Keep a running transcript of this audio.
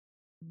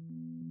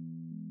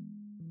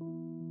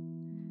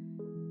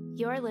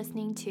You're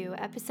listening to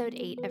episode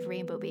 8 of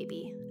Rainbow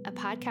Baby, a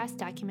podcast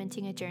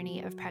documenting a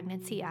journey of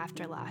pregnancy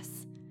after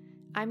loss.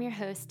 I'm your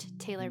host,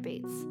 Taylor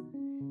Bates.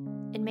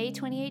 In May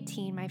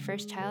 2018, my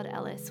first child,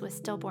 Ellis, was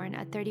stillborn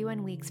at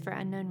 31 weeks for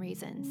unknown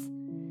reasons.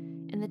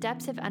 In the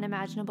depths of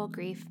unimaginable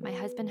grief, my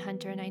husband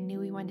Hunter and I knew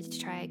we wanted to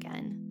try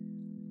again.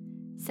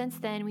 Since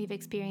then, we've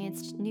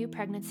experienced new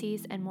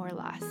pregnancies and more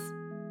loss.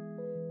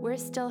 We're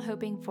still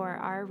hoping for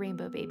our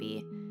rainbow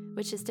baby,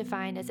 which is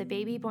defined as a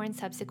baby born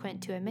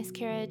subsequent to a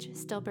miscarriage,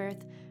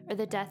 stillbirth, or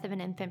the death of an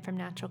infant from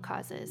natural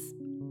causes.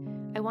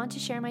 I want to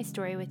share my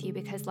story with you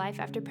because life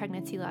after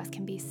pregnancy loss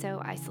can be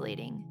so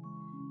isolating.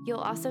 You'll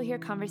also hear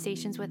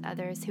conversations with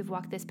others who've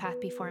walked this path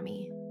before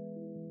me.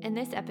 In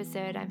this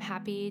episode, I'm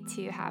happy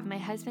to have my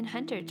husband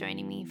Hunter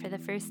joining me for the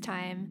first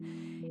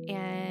time,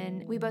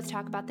 and we both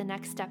talk about the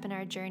next step in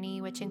our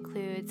journey, which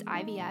includes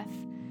IVF.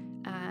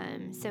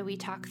 So we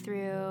talk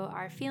through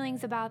our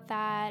feelings about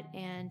that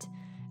and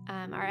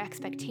our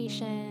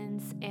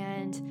expectations,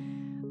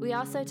 and we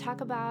also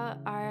talk about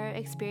our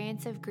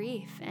experience of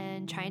grief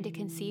and trying to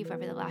conceive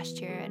over the last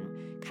year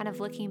and kind of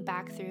looking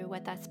back through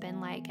what that's been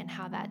like and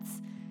how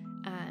that's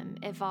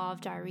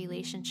evolved our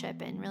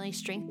relationship and really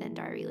strengthened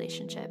our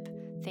relationship,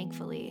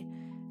 thankfully.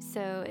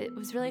 So it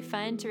was really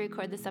fun to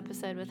record this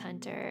episode with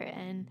Hunter,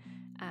 and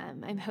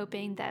I'm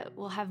hoping that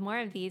we'll have more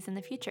of these in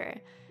the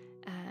future.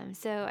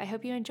 So I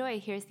hope you enjoy.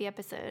 Here's the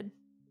episode.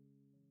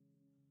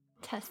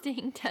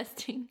 Testing.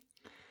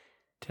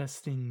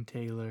 Testing,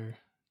 Taylor.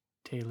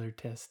 Taylor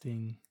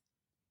testing.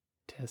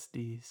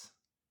 Testes.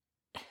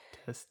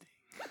 Testing.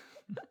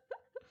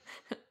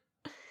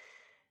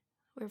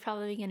 We're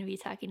probably going to be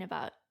talking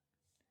about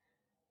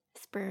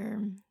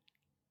sperm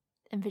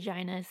and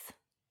vaginas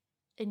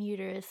and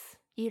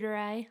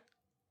uteri.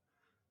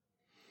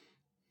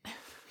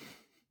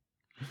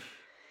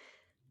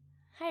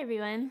 Hi,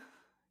 everyone.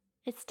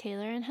 It's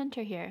Taylor and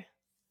Hunter here.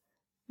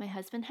 My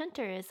husband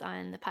Hunter is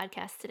on the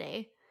podcast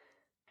today.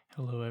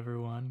 Hello,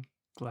 everyone.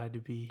 Glad to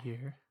be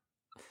here.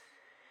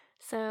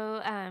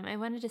 So I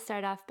wanted to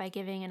start off by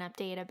giving an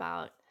update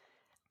about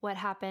what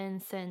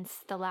happened since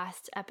the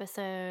last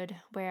episode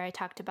where I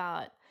talked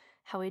about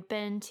how we'd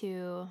been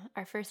to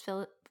our first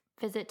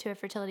visit to a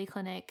fertility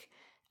clinic.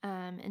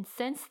 And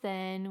since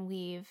then,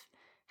 we've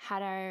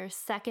had our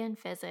second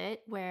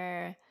visit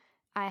where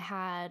I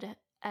had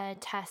a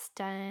test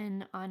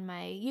done on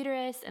my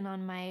uterus and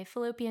on my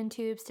fallopian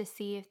tubes to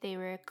see if they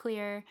were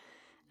clear.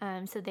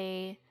 So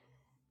they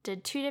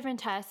did 2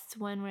 different tests,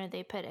 one where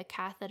they put a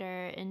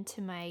catheter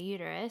into my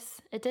uterus.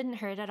 It didn't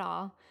hurt at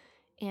all,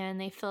 and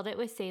they filled it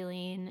with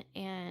saline,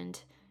 and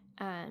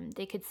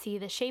they could see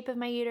the shape of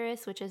my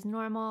uterus, which is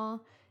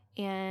normal,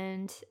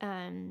 and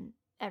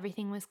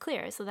everything was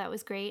clear, so that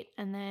was great.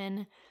 And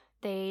then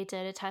they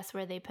did a test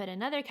where they put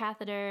another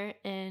catheter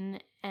in,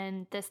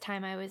 and this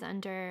time I was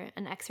under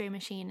an x-ray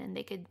machine, and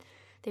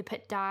they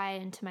put dye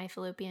into my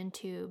fallopian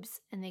tubes,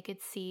 and they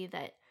could see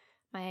that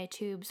my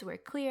tubes were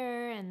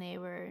clear and they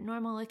were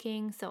normal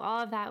looking. So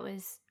all of that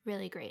was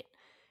really great.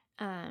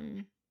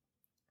 And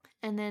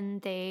then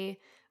they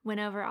went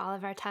over all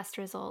of our test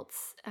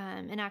results.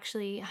 And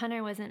actually,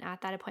 Hunter wasn't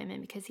at that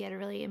appointment because he had a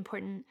really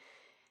important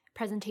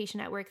presentation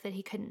at work that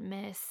he couldn't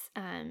miss.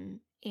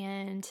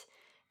 And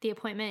the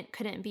appointment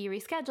couldn't be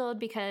rescheduled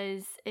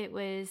because it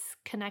was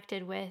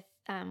connected with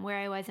where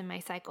I was in my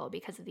cycle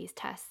because of these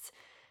tests.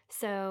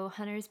 So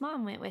Hunter's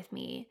mom went with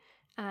me.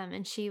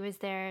 And she was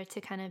there to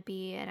kind of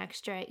be an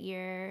extra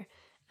ear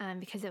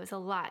because it was a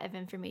lot of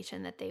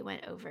information that they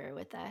went over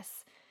with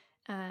us.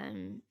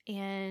 And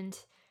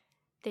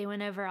they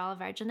went over all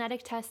of our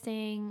genetic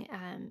testing.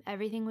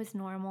 Everything was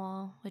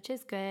normal, which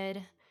is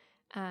good.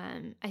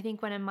 I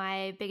think one of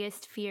my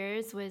biggest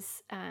fears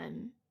was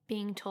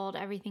being told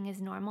everything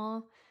is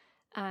normal.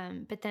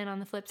 But then on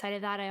the flip side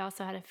of that, I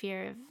also had a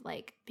fear of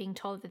being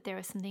told that there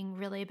was something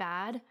really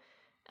bad.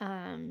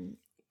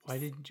 Why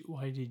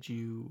did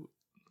you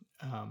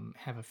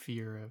have a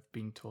fear of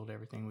being told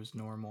everything was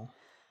normal?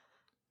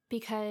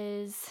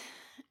 Because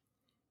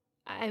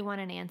I want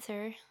an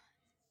answer,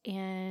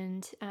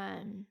 and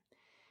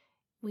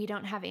we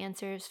don't have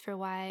answers for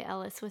why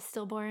Ellis was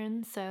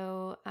stillborn.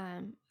 So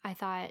I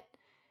thought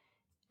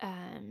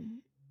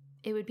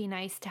it would be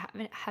nice to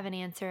have an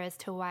answer as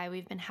to why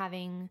we've been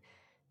having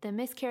the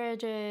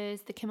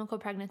miscarriages, the chemical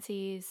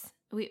pregnancies.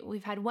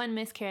 We've had 1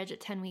 miscarriage at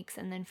 10 weeks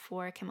and then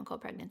 4 chemical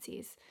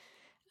pregnancies.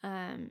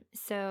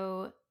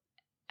 So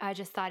I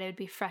just thought it would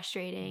be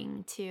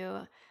frustrating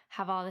to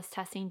have all this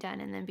testing done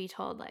and then be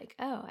told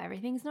oh,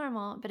 everything's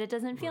normal, but it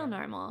doesn't feel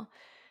normal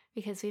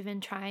because we've been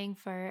trying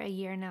for a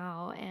year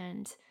now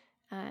and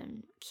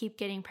keep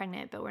getting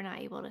pregnant, but we're not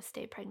able to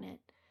stay pregnant.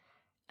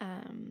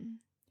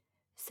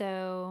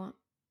 So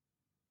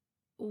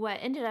what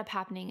ended up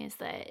happening is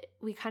that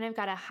we kind of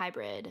got a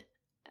hybrid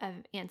of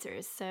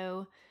answers.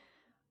 So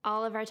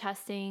all of our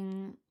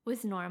testing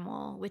was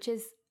normal, which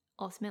is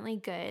ultimately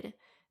good.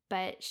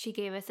 But she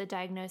gave me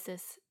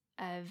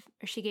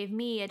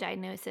a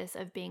diagnosis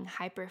of being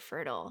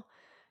hyperfertile.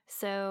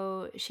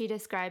 So she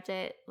described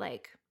it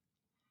like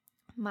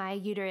my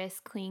uterus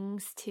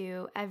clings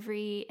to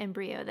every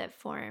embryo that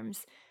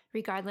forms,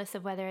 regardless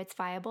of whether it's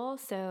viable.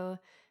 So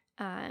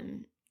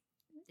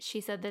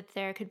she said that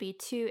there could be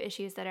two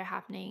issues that are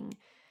happening.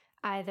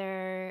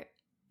 Either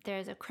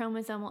there's a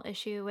chromosomal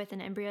issue with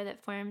an embryo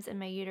that forms and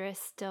my uterus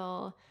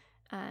still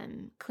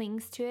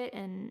clings to it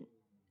and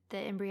the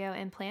embryo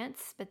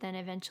implants, but then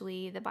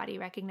eventually the body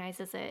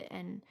recognizes it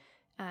and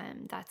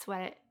that's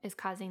what is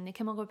causing the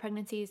chemical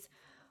pregnancies.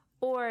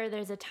 Or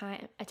there's a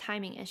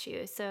timing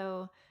issue.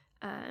 So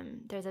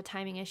there's a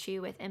timing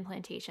issue with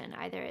implantation.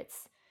 Either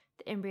it's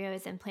the embryo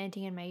is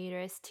implanting in my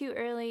uterus too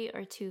early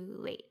or too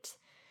late.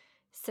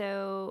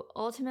 So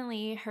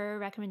ultimately, her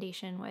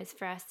recommendation was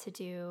for us to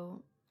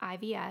do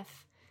IVF,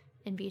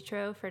 in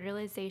vitro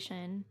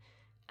fertilization.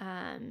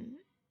 And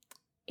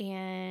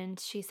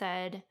she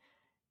said,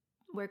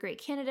 we're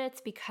great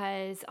candidates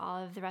because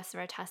all of the rest of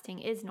our testing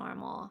is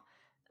normal.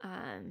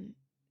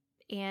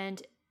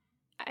 And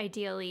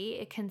ideally,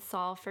 it can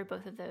solve for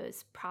both of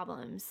those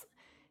problems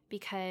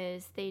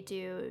because they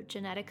do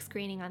genetic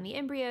screening on the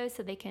embryo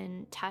so they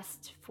can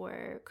test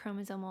for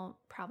chromosomal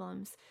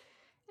problems.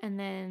 And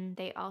then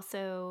they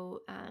also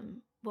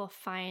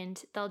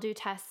they'll do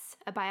tests,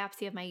 a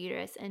biopsy of my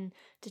uterus, and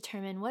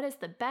determine what is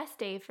the best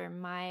day for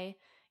my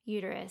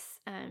uterus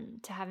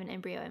to have an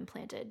embryo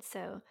implanted.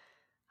 So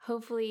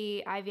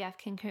hopefully IVF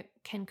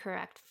can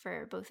correct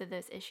for both of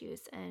those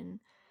issues and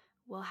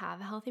we'll have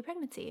a healthy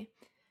pregnancy.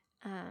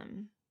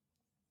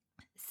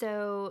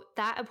 So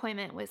that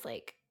appointment was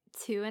like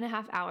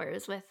 2.5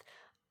 hours with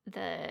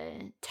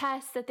the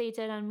tests that they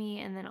did on me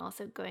and then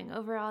also going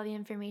over all the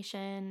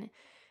information.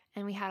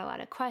 And we had a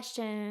lot of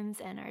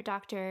questions, and our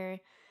doctor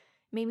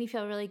made me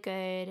feel really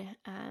good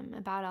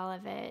about all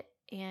of it.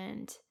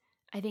 And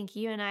I think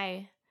you and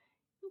I,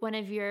 one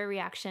of your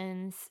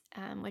reactions,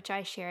 which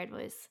I shared,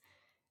 was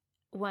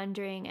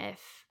wondering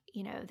if,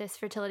 this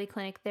fertility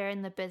clinic, they're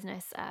in the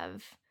business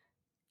of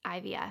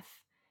IVF.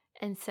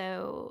 And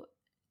so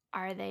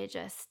are they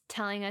just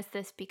telling us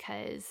this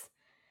because,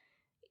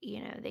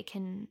 they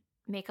can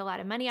make a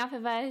lot of money off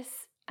of us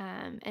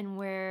and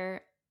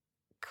we're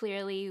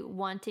clearly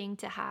wanting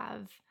to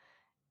have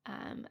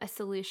a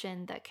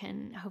solution that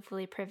can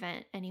hopefully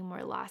prevent any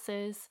more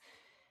losses.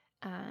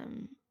 So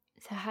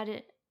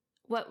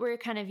what were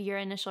kind of your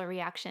initial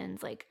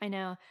reactions? Like, I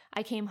know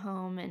I came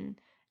home and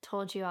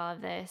told you all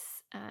of this,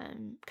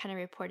 kind of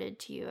reported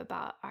to you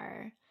about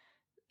our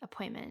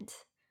appointment.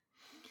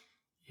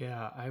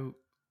 Yeah,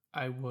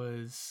 I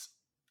was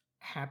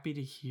happy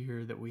to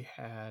hear that we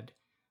had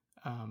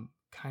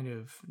kind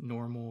of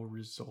normal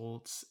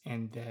results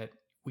and that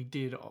we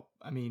did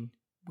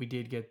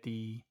get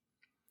the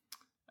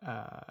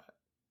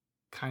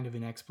kind of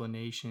an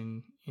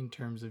explanation in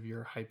terms of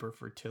your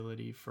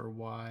hyperfertility for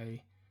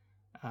why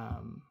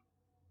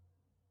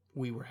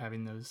we were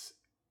having those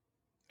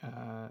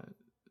kind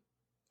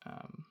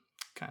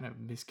of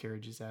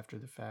miscarriages after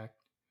the fact,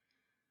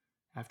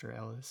 after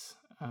Ellis.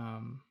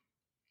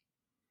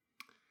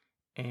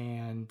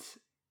 And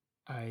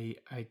I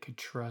could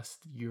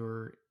trust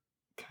your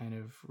kind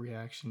of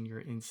reaction,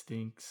 your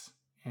instincts,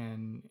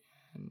 and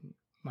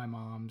my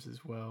mom's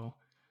as well.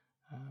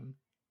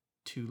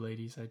 Two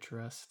ladies I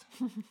trust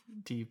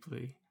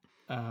deeply.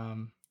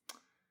 That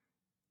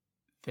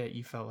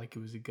you felt like it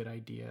was a good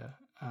idea.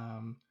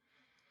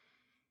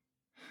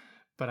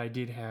 But I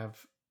did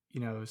have,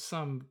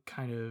 some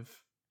kind of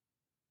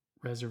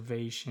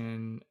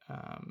reservation.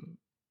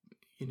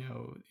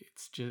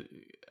 It's just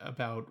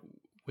about,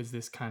 was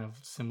this kind of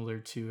similar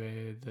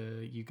to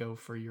you go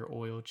for your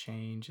oil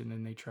change and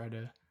then they try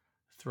to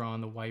throw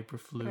on the wiper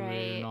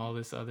fluid and all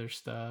this other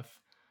stuff.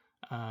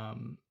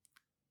 And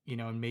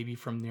maybe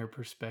from their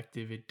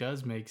perspective, it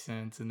does make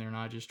sense and they're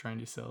not just trying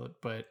to sell it,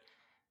 but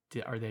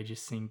are they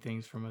just seeing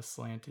things from a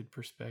slanted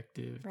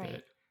perspective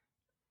that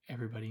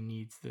everybody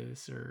needs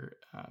this or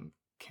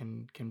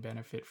can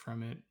benefit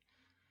from it?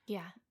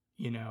 Yeah.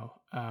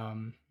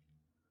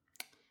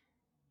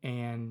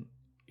 And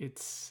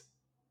it's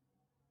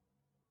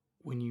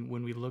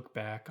when we look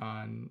back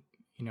on,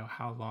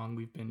 how long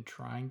we've been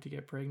trying to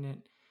get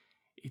pregnant,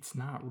 it's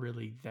not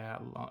really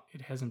that long.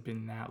 It hasn't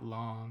been that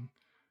long.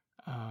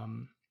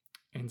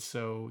 And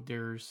so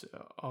there's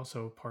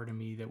also a part of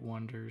me that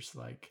wonders,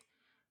 like,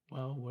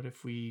 well, what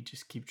if we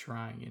just keep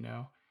trying,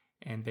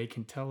 and they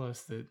can tell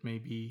us that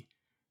maybe,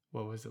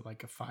 what was it,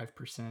 like a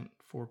 5%,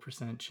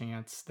 4%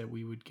 chance that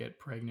we would get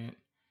pregnant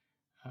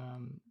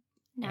and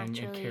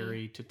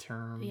carry to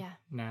term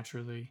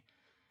naturally.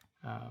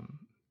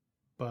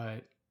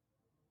 But,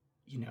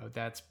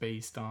 that's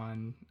based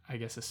on, I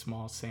guess, a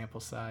small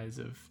sample size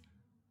of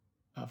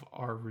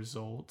our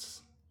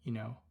results, and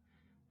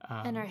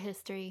our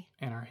history.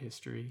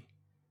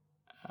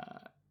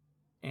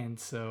 And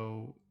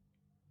so,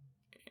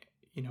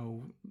 we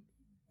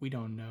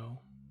don't know,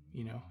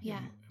 it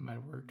might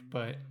have worked,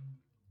 but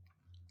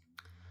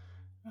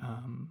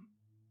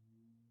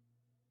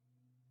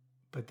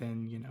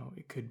then,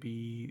 it could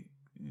be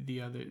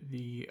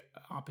the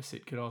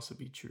opposite could also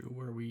be true,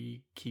 where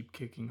we keep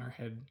kicking our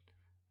head,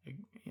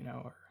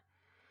 or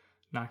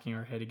knocking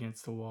our head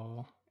against the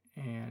wall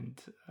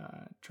and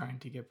trying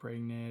to get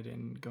pregnant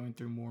and going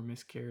through more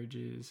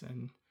miscarriages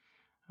and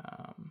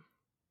um,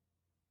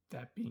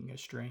 that being a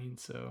strain.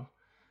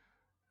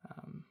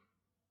 Um,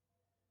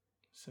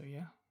 so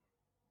yeah.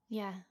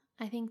 Yeah,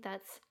 I think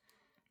that's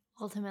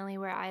ultimately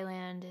where I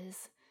land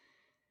is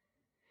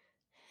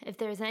if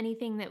there's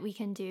anything that we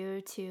can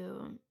do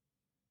to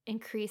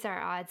increase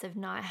our odds of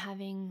not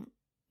having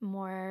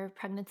more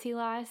pregnancy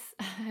loss,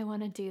 I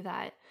want to do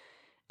that.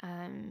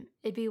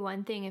 It'd be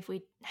one thing if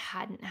we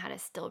hadn't had a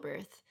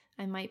stillbirth.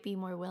 I might be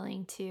more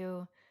willing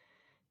to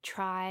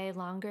try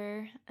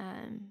longer.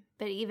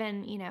 But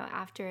even,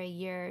 after a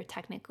year,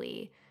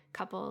 technically,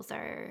 couples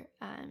are,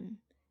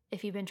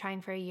 if you've been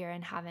trying for a year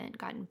and haven't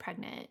gotten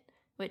pregnant,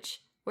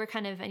 which we're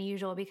kind of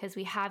unusual because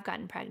we have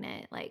gotten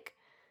pregnant like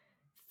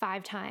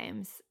 5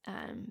 times,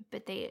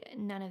 but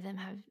none of them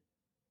have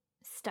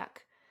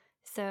stuck.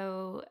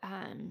 So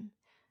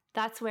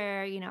that's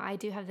where, I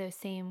do have those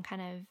same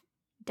kind of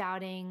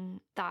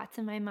doubting thoughts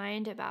in my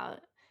mind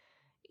about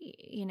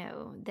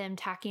them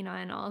tacking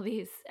on all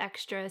these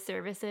extra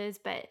services,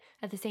 but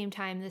at the same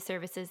time the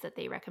services that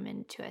they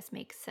recommend to us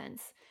make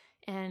sense.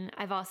 And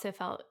I've also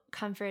felt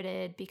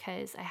comforted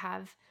because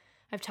I've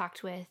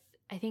talked with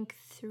I think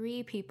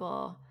 3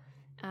 people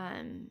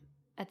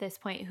at this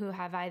point who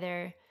have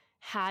either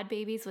had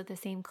babies with the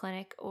same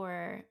clinic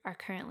or are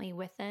currently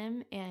with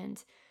them,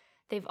 and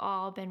they've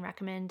all been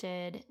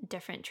recommended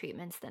different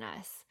treatments than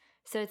us.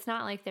 So it's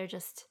not like they're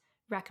just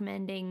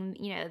recommending,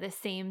 the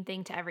same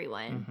thing to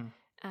everyone.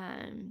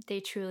 They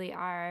truly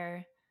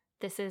are,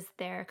 this is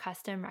their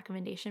custom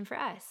recommendation for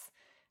us.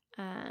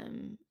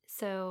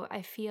 So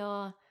I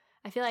feel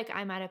like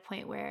I'm at a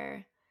point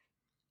where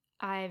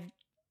I'm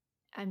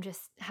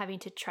just having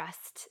to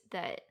trust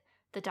that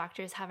the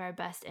doctors have our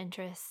best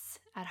interests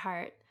at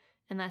heart.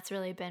 And that's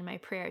really been my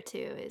prayer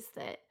too, is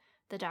that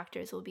the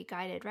doctors will be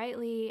guided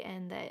rightly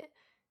and that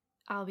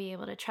I'll be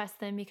able to trust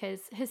them, because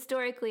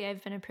historically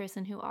I've been a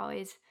person who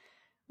always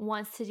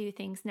wants to do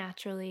things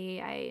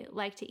naturally. I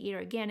like to eat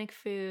organic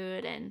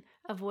food and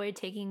avoid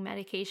taking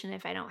medication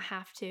if I don't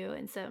have to.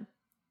 And so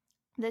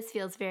this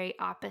feels very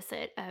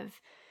opposite of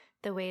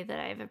the way that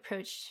I've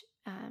approached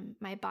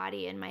my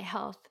body and my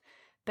health.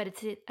 But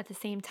it's at the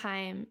same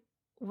time,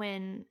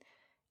 when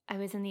I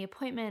was in the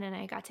appointment and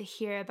I got to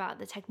hear about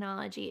the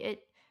technology,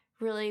 it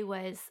really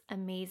was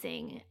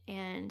amazing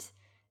and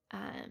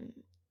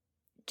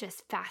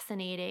just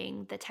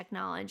fascinating, the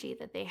technology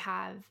that they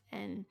have.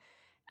 And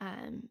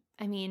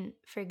I mean,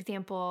 for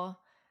example,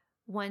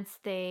 once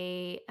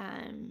they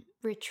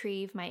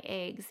retrieve my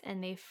eggs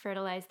and they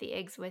fertilize the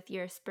eggs with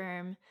your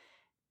sperm,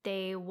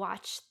 they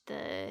watch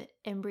the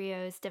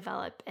embryos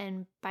develop.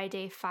 And by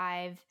day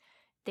 5,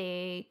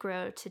 they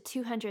grow to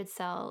 200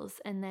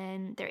 cells. And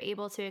then they're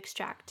able to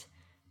extract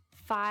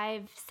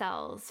 5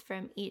 cells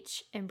from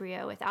each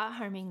embryo without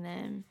harming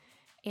them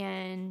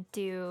and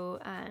do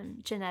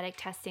genetic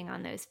testing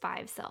on those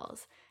 5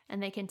 cells.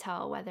 And they can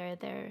tell whether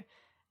they're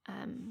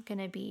going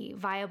to be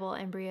viable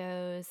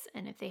embryos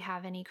and if they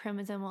have any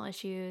chromosomal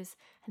issues.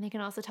 And they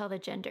can also tell the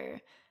gender.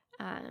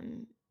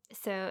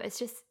 So it's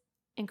just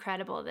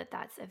incredible that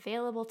that's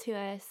available to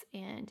us.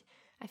 And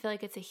I feel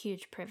like it's a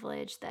huge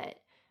privilege that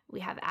we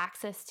have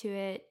access to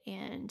it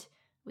and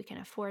we can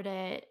afford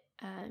it.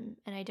 And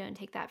I don't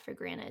take that for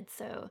granted.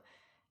 So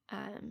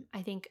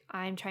I think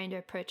I'm trying to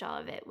approach all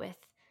of it with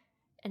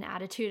an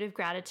attitude of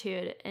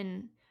gratitude,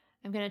 and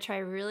I'm going to try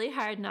really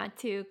hard not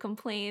to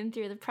complain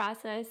through the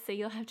process. So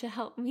you'll have to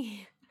help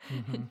me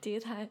do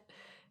that.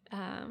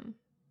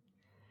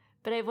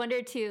 But I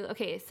wondered too,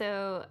 okay,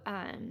 so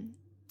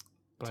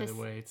by the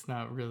way, it's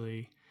not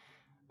really,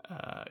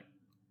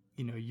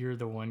 you're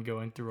the one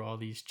going through all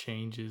these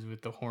changes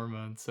with the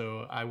hormones.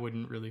 So I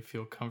wouldn't really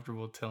feel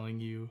comfortable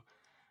telling you,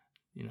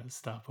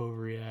 stop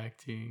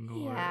overreacting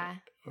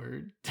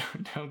or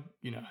don't,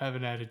 have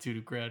an attitude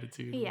of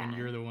gratitude when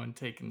you're the one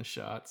taking the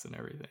shots and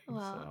everything.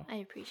 Well, so. I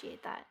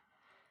appreciate that.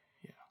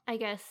 Yeah. I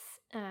guess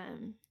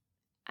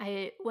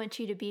I want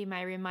you to be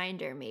my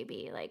reminder,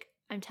 maybe. Like,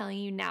 I'm telling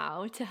you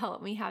now to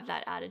help me have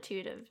that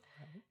attitude of,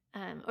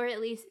 or at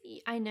least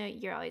I know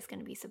you're always going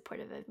to be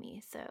supportive of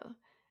me. So,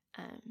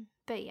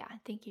 but yeah,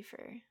 thank you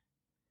for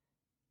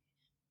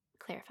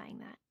clarifying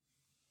that.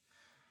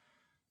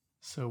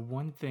 So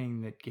one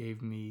thing that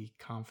gave me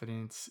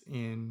confidence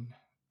in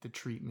the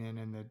treatment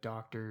and the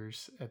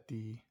doctors at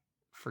the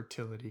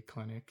fertility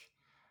clinic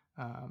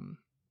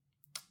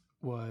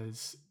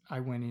was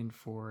I went in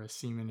for a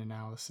semen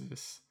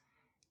analysis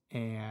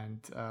and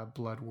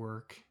blood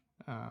work,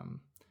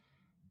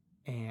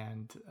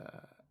 and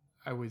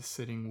I was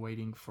sitting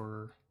waiting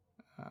for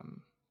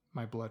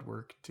my blood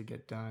work to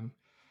get done,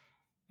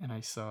 and I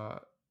saw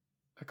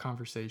a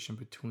conversation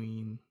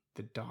between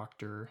the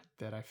doctor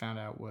that I found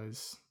out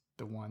was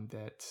the one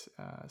that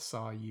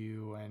saw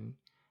you and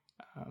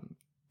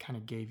kind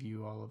of gave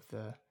you all of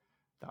the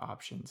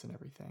options and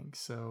everything.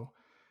 So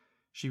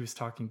she was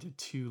talking to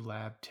 2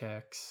 lab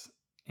techs,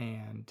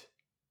 and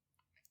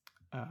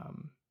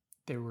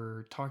they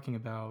were talking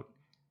about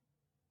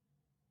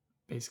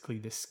basically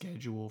the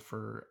schedule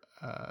for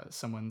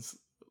someone's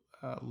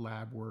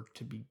lab work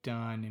to be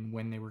done and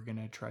when they were going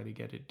to try to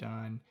get it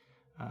done.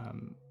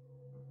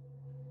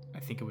 I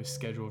think it was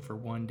scheduled for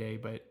one day,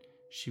 but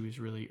she was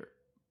really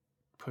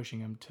pushing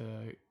them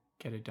to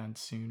get it done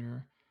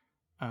sooner.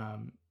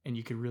 And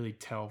you could really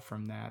tell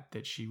from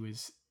that she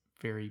was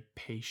very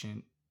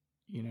patient,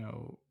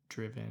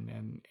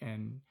 driven,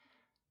 and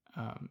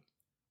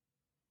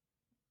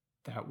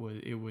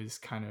it was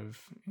kind of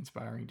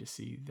inspiring to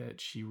see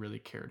that she really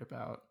cared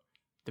about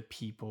the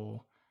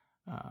people.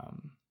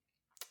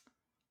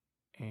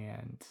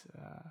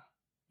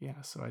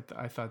 So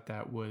I thought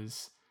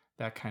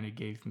that kind of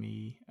gave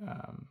me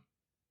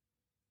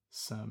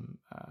some.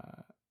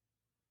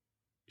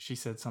 She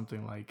said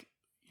something like,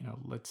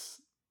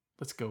 let's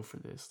go for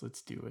this,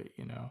 let's do it,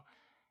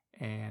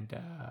 and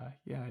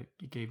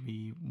it gave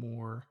me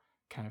more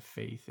kind of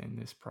faith in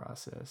this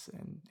process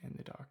and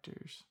the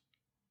doctors.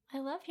 I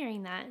love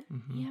hearing that.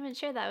 Mm-hmm. You haven't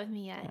shared that with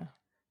me yet. Yeah.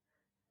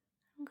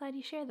 I'm glad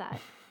you shared that.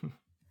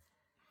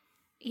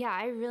 Yeah,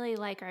 I really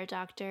like our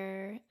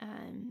doctor.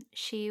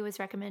 She was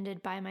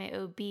recommended by my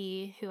OB,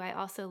 who I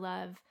also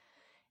love,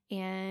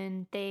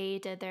 and they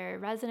did their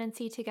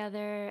residency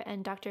together.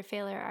 And Dr.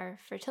 Failer, our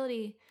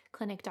fertility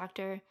clinic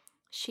doctor,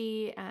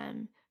 she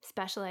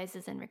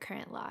specializes in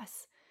recurrent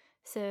loss.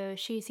 So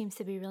she seems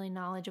to be really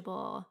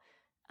knowledgeable.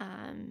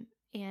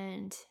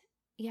 And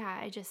yeah,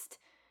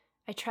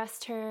 I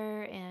trust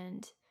her,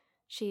 and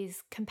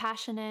she's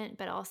compassionate,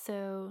 but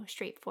also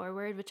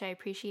straightforward, which I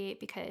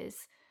appreciate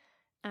because,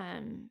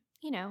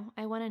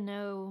 I want to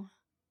know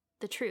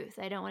the truth.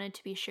 I don't want it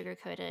to be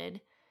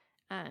sugar-coated,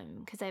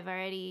 because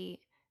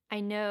I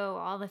know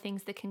all the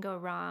things that can go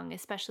wrong,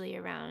 especially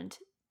around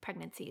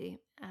pregnancy.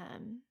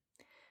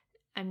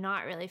 I'm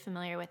not really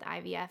familiar with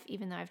IVF,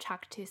 even though I've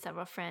talked to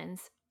several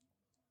friends.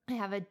 I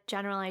have a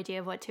general idea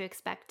of what to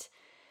expect.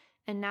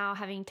 And now,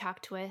 having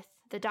talked with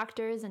the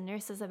doctors and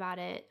nurses about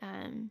it,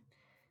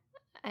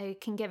 I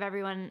can give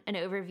everyone an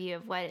overview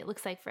of what it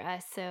looks like for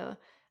us. So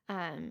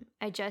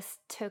I just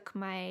took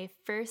my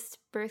first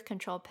birth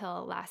control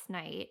pill last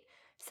night.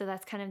 So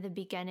that's kind of the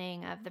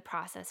beginning of the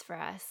process for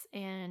us.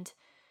 And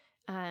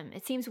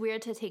it seems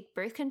weird to take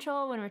birth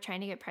control when we're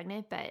trying to get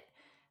pregnant, but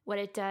what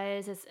it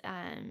does is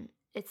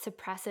it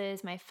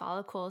suppresses my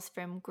follicles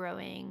from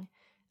growing.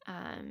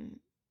 And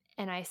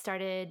I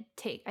started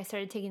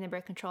taking the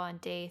birth control on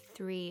day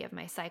 3 of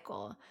my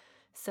cycle.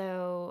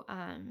 So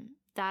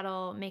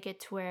that'll make it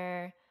to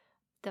where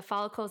the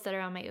follicles that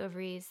are on my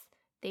ovaries,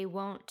 they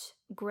won't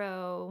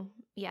grow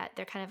yet.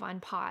 They're kind of on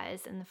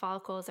pause, and the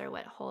follicles are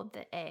what hold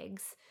the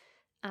eggs.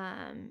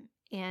 And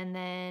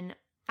then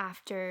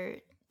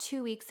after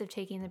 2 weeks of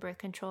taking the birth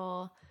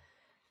control,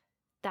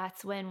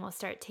 that's when we'll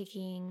start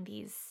taking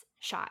these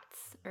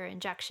shots or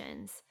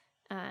injections.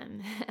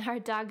 Our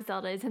dog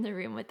Zelda is in the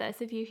room with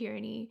us. If you hear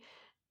any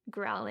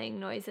growling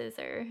noises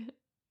or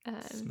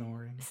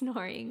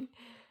snoring,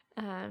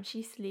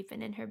 she's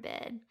sleeping in her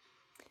bed.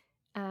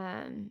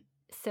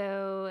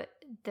 So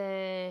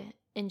the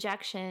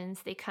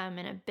injections, they come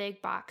in a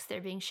big box.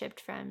 They're being shipped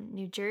from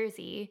New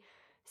Jersey.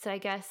 So I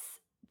guess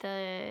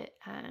the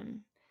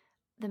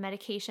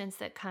medications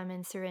that come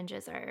in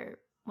syringes are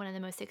one of the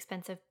most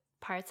expensive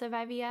parts of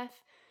IVF.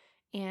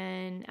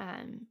 And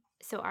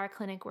so our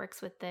clinic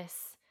works with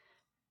this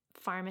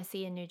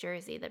pharmacy in New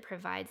Jersey that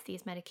provides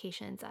these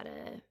medications at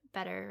a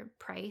better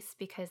price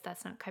because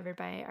that's not covered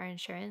by our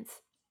insurance.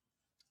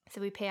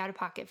 So we pay out of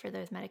pocket for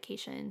those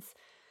medications.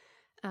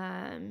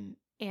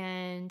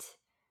 And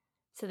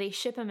so they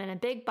ship them in a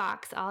big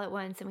box all at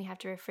once, and we have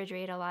to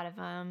refrigerate a lot of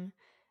them.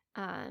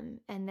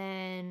 And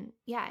then,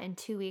 in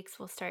 2 weeks,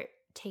 we'll start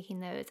taking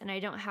those. And I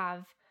don't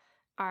have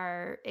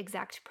our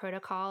exact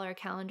protocol or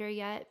calendar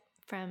yet.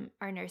 From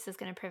our nurse is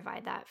going to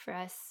provide that for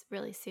us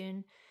really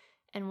soon.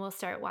 And we'll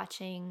start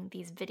watching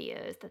these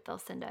videos that they'll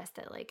send us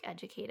that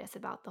educate us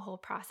about the whole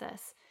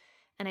process.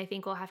 And I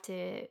think we'll have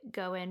to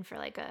go in for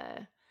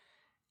a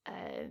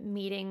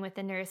meeting with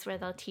the nurse where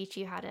they'll teach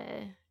you how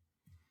to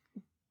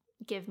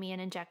give me an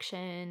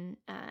injection.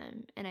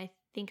 And I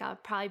think I'll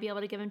probably be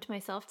able to give them to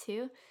myself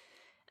too.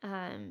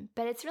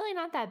 But it's really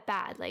not that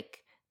bad.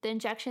 The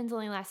injections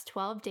only last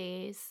 12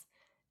 days.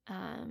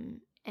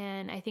 And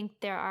I think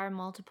there are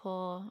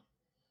multiple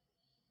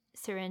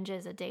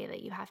syringes a day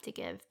that you have to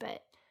give.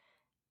 But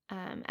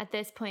at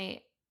this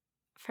point,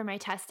 for my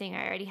testing,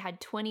 I already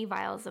had 20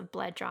 vials of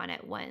blood drawn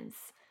at once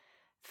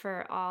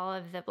for all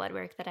of the blood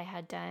work that I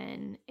had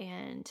done.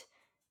 And,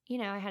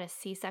 I had a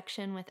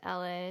C-section with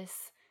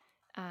Ellis.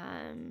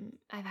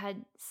 I've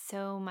had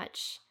so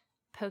much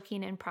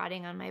poking and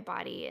prodding on my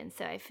body. And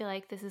so I feel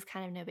like this is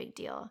kind of no big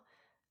deal.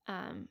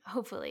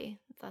 Hopefully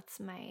that's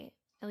my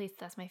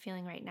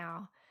feeling right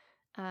now.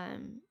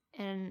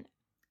 And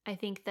I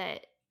think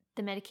that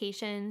the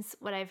medications,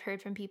 what I've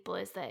heard from people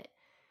is that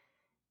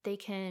they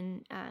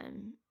can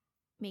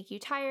make you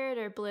tired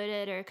or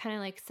bloated or kind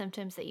of like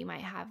symptoms that you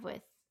might have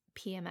with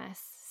PMS.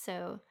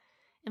 So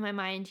in my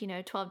mind,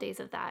 12 days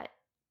of that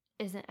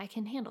I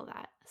can handle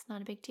that. It's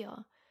not a big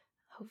deal,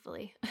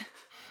 hopefully.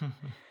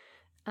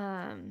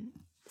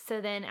 So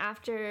then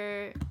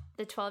after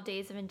the 12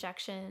 days of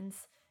injections,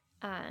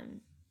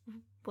 um,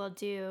 will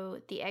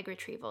do the egg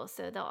retrieval.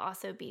 So they'll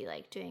also be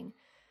like doing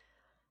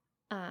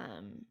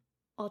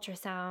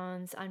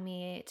ultrasounds on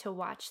me to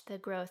watch the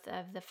growth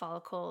of the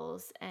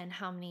follicles and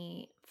how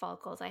many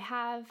follicles I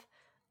have.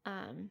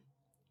 And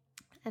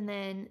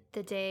then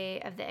the day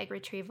of the egg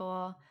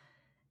retrieval,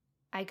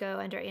 I go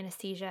under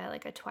anesthesia,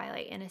 like a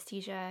twilight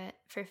anesthesia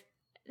for,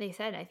 they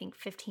said, I think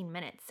 15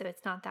 minutes. So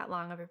it's not that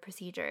long of a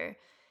procedure.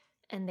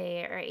 And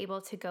they are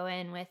able to go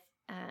in with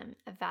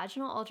a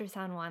vaginal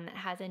ultrasound one that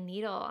has a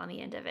needle on the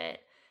end of it,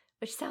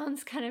 which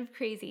sounds kind of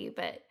crazy,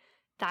 but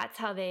that's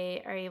how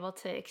they are able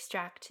to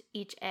extract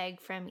each egg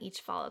from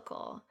each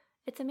follicle.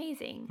 It's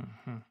amazing.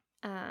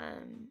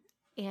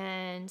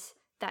 And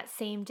that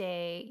same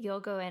day, you'll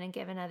go in and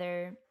give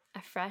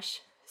a fresh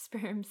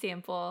sperm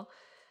sample.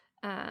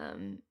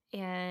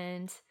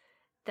 And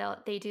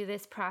they do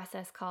this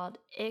process called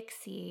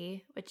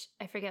ICSI, which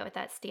I forget what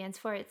that stands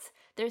for.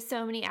 There's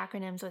so many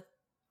acronyms with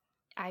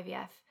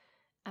IVF,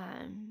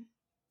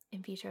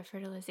 in vitro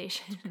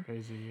fertilization. It's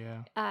crazy,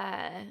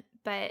 yeah.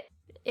 But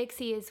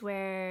ICSI is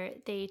where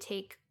they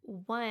take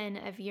one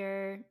of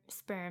your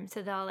sperm,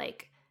 so they'll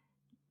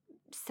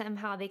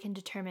somehow they can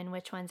determine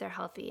which ones are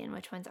healthy and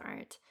which ones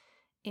aren't,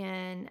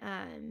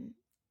 and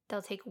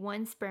they'll take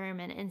one sperm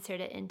and insert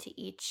it into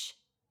each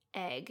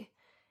egg,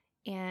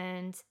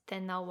 and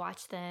then they'll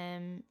watch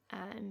them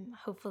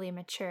hopefully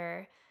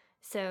mature.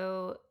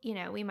 So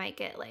we might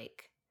get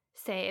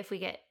say if we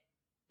get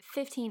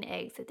 15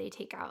 eggs that they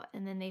take out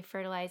and then they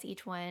fertilize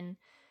each one,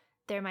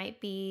 there might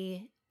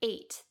be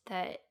 8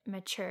 that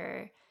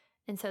mature.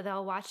 And so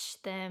they'll watch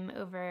them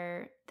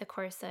over the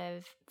course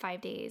of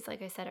 5 days,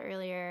 like I said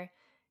earlier,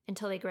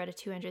 until they grow to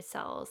 200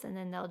 cells. And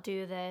then they'll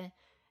do the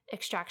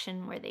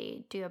extraction where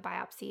they do a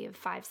biopsy of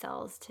 5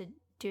 cells to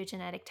do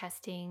genetic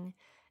testing.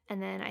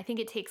 And then I think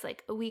it takes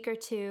a week or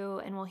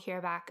 2, and we'll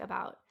hear back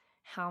about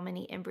how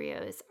many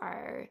embryos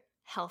are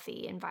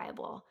healthy and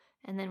viable.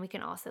 And then we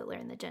can also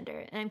learn the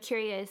gender. And I'm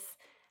curious,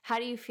 how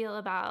do you feel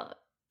about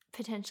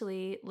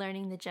potentially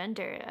learning the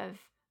gender of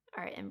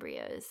our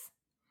embryos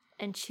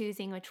and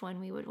choosing which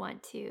one we would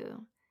want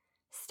to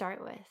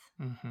start with?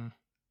 Mm-hmm.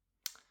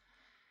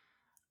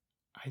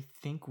 I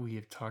think we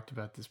have talked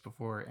about this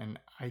before, and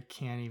I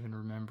can't even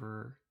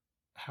remember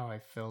how I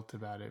felt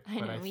about it.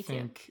 But I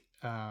think,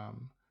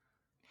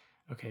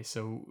 okay,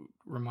 so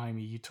remind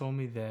me, you told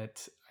me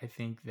that I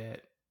think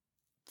that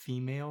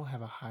female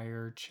have a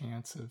higher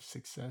chance of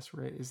success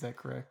rate. Is that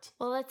correct?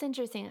 Well, that's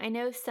interesting. I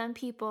know some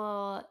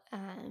people,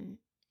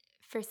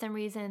 for some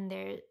reason,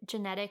 their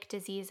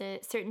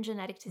certain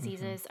genetic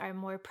diseases are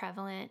more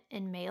prevalent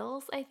in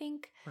males, I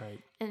think. Right.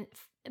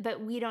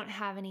 But we don't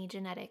have any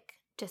genetic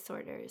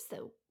disorders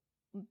that,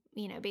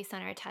 based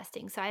on our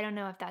testing. So I don't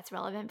know if that's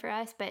relevant for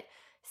us, but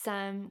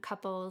some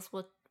couples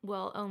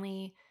will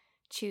only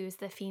choose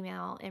the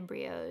female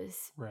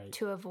embryos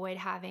to avoid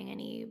having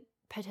any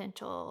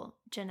potential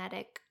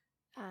genetic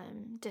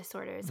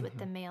disorders with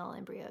the male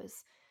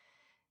embryos.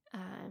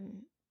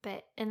 And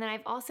then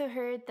I've also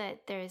heard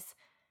that there's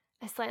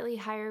a slightly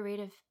higher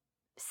rate of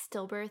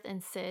stillbirth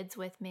and SIDS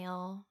with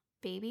male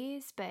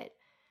babies, but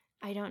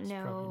I don't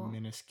know. Probably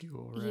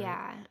minuscule, right?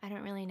 Yeah, I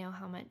don't really know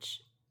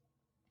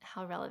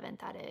how relevant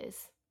that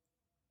is.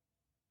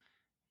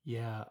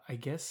 Yeah, I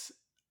guess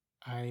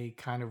I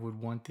kind of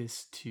would want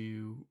this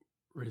to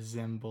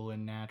resemble a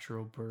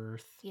natural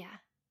birth. Yeah.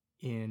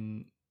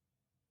 In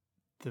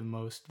the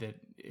most that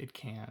it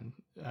can.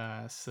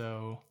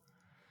 So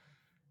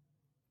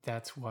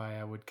that's why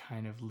I would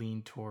kind of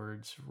lean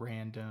towards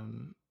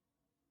random.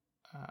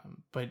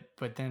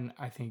 But then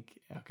I think,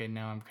 okay,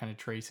 now I'm kind of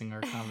tracing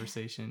our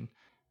conversation.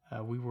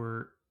 We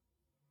were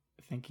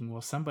thinking,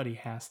 well, somebody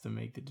has to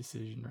make the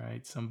decision,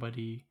 right?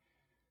 Somebody,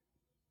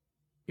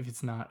 if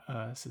it's not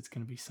us, it's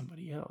going to be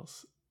somebody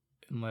else,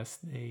 unless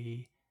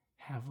they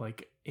have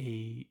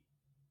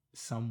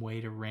some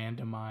way to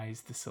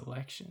randomize the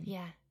selection.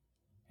 Yeah.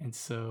 And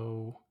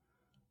so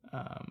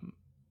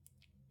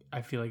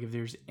I feel like if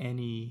there's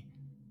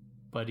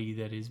anybody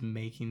that is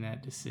making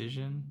that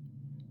decision,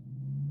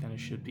 then it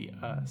should be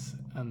us,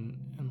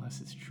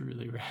 unless it's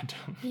truly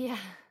random. Yeah.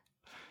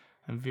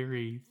 I'm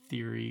very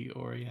theory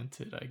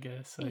oriented, I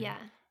guess. Yeah,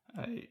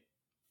 I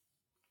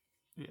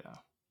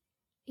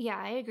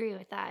agree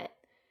with that.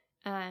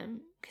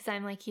 Because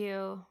I'm like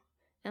you.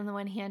 On the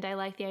one hand, I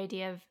like the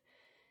idea of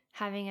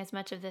having as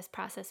much of this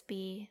process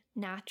be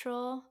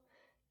natural.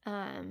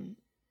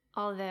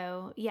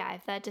 Although, yeah,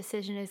 if that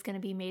decision is going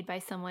to be made by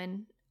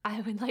someone,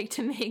 I would like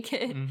to make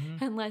it,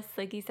 unless,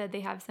 like you said,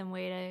 they have some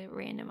way to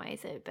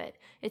randomize it. But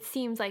it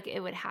seems like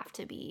it would have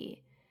to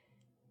be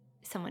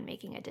someone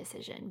making a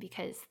decision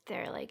because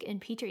they're in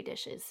petri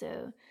dishes.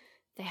 So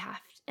they have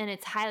to, and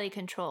it's highly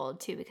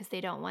controlled too, because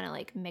they don't want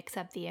to mix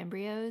up the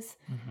embryos.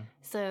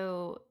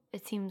 So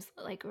it seems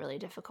really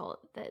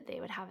difficult that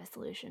they would have a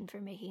solution for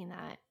making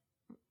that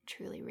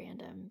truly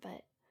random,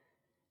 but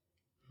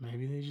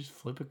maybe they just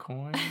flip a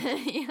coin.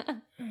 Yeah.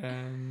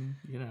 And,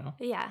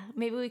 Yeah,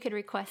 maybe we could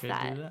request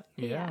that. Do that.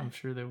 Yeah, I'm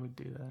sure they would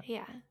do that.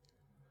 Yeah.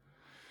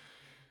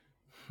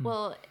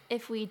 Well,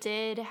 if we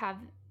did have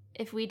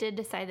if we did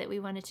decide that we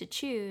wanted to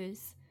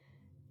choose,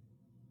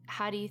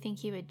 how do you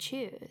think you would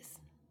choose?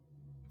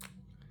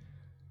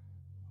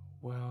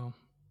 Well,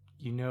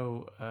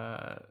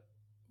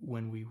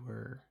 when we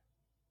were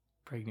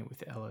pregnant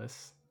with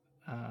Ellis,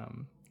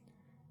 um,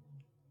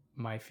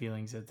 my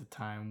feelings at the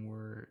time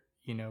were,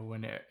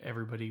 when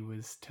everybody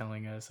was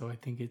telling us, "Oh, I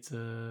think it's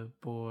a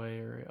boy,"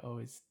 or "Oh,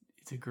 it's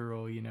a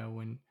girl,"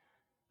 when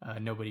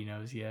nobody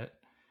knows yet.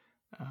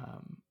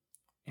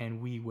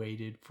 And we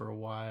waited for a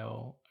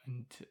while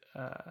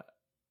uh,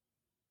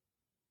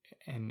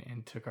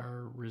 and took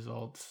our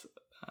results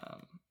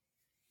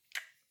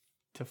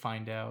to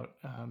find out.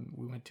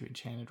 We went to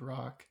Enchanted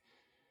Rock,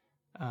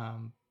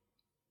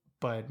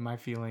 but my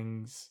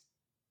feelings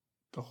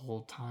the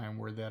whole time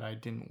were that I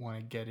didn't want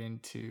to get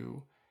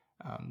into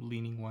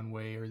leaning one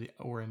way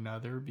or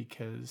another,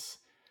 because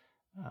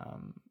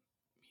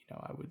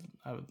I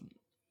would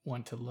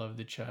want to love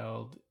the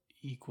child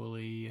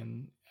equally,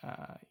 and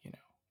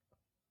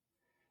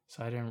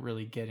so I didn't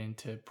really get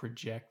into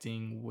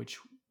projecting which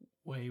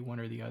way, one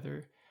or the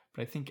other.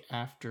 But I think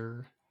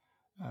after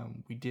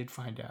we did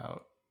find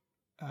out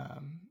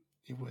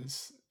it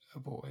was a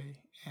boy,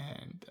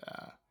 and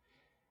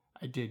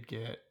I did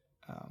get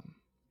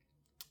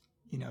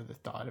the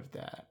thought of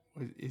that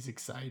is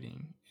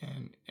exciting,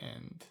 and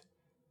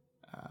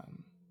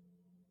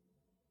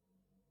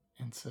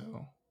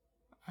so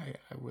I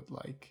would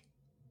like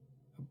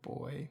a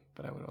boy,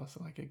 but I would also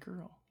like a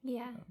girl.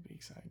 Yeah. That would be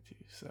exciting too.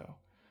 So,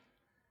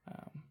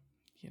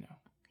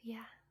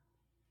 Yeah.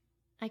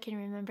 I can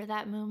remember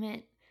that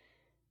moment.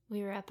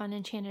 We were up on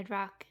Enchanted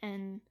Rock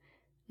and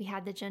we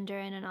had the gender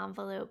in an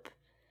envelope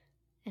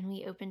and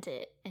we opened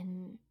it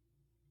and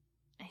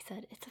I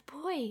said, "It's a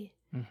boy."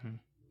 Mm-hmm.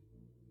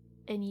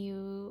 And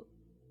you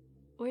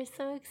were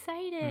so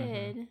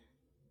excited. Mm-hmm.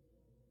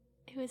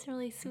 It was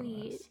really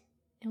sweet.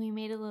 And we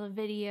made a little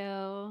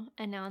video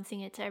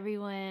announcing it to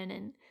everyone,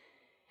 and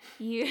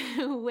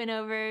you went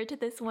over to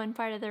this one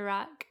part of the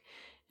rock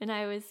and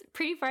I was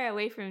pretty far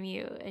away from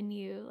you, and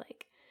you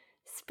like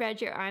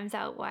spread your arms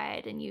out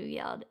wide and you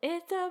yelled,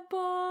 "It's a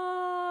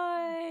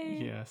boy!"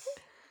 Yes.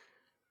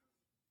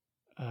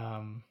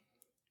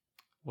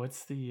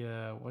 What's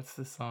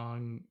the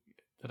song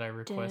that I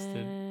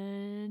requested?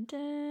 Dun,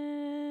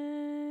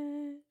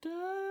 dun.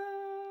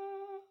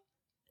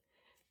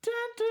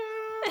 Dun,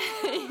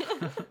 dun,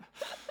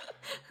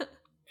 dun.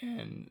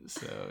 And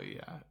so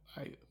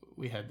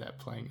we had that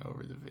playing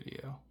over the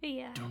video.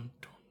 Yeah. Dun,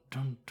 dun,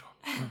 dun,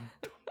 dun,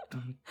 dun,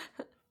 dun,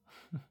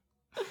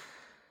 dun.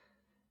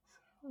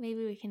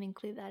 Maybe we can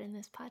include that in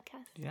this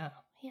podcast. Yeah.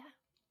 Yeah.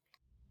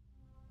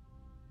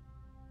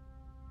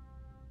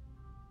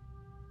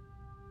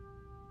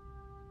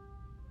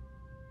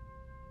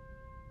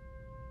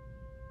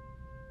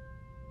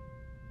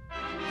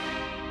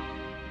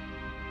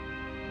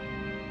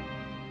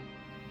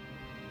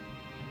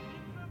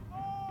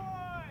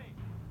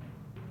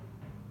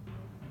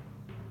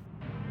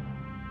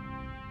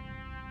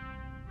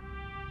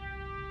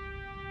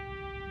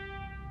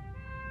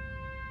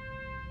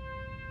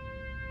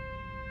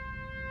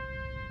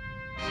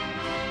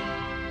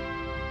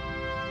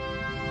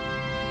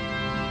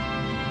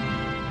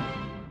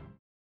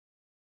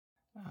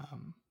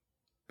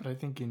 But I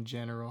think in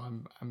general,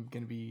 I'm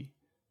gonna be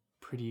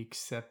pretty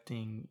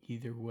accepting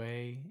either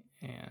way,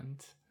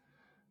 and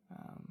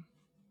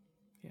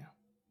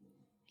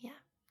Yeah.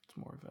 it's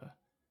more of a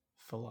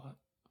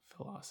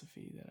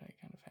philosophy that I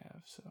kind of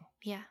have. So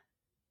Yeah.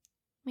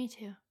 Me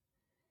too.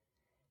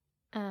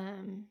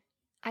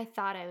 I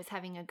thought I was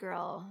having a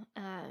girl.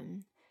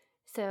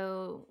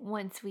 So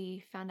once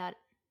we found out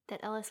that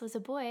Ellis was a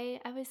boy,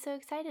 I was so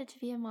excited to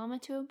be a mama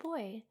to a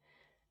boy.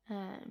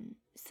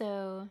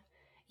 So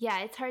yeah,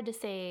 it's hard to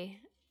say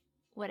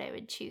what I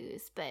would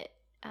choose, but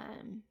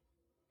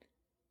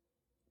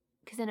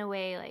because in a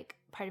way, like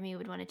part of me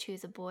would want to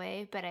choose a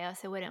boy, but I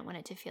also wouldn't want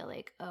it to feel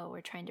like, oh,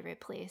 we're trying to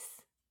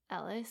replace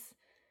Ellis.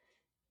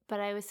 But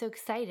I was so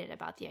excited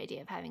about the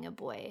idea of having a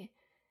boy.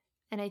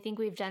 And I think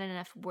we've done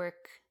enough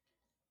work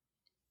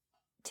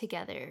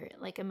together,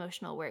 like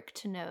emotional work,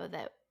 to know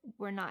that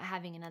we're not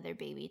having another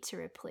baby to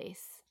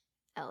replace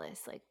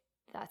Ellis. Like,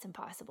 that's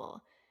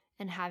impossible.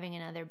 And having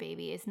another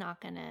baby is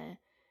not going to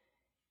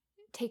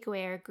take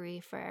away our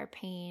grief or our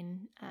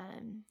pain.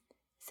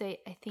 So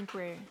I think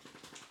that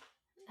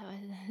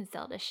was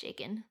Zelda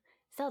shaking.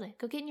 Zelda,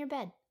 go get in your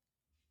bed.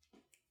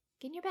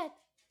 Get in your bed.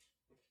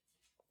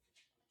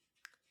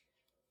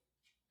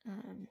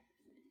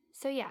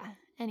 So yeah,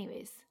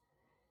 anyways,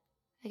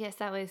 I guess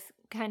that was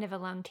kind of a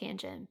long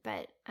tangent,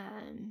 but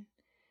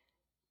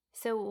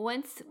so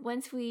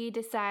once we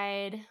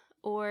decide,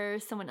 or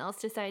someone else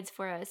decides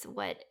for us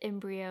what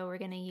embryo we're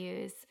going to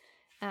use,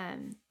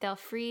 they'll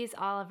freeze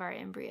all of our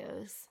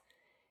embryos,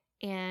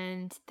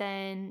 and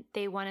then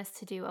they want us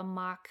to do a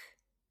mock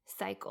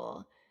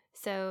cycle.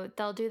 So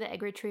they'll do the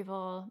egg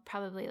retrieval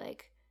probably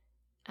like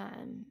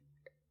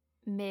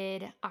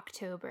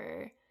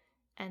mid-October,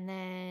 and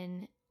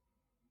then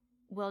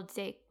we'll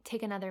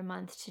take another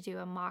month to do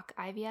a mock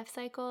IVF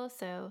cycle.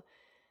 So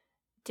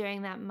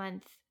during that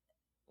month,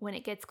 when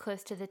it gets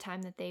close to the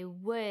time that they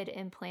would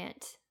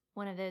implant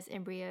one of those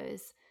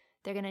embryos,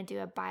 they're going to do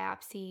a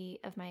biopsy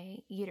of my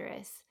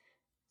uterus.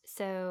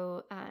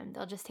 So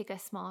they'll just take a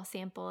small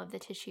sample of the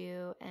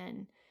tissue,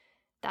 and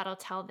that'll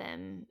tell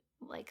them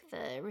like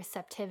the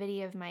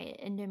receptivity of my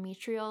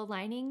endometrial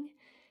lining,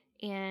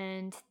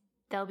 and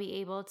they'll be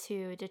able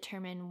to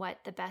determine what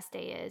the best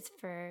day is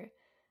for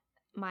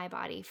my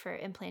body for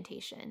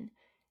implantation.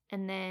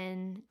 And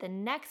then the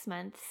next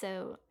month,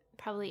 so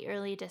probably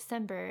early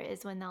December,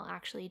 is when they'll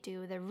actually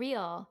do the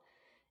real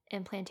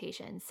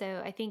implantation.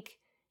 So I think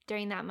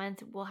during that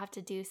month, we'll have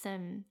to do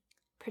some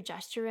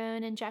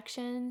progesterone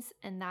injections,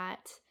 and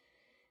that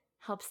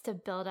helps to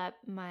build up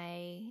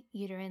my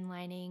uterine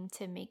lining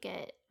to make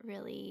it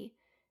really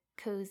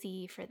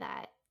cozy for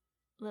that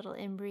little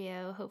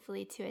embryo,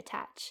 hopefully, to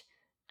attach.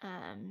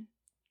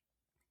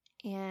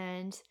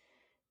 And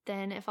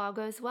then if all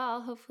goes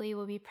well, hopefully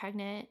we'll be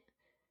pregnant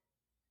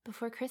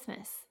before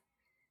Christmas.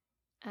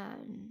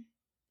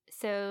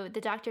 So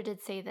the doctor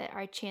did say that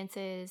our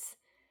chances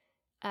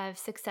of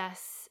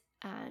success,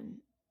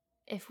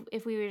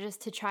 if we were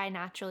just to try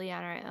naturally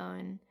on our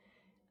own,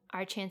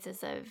 our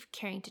chances of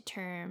carrying to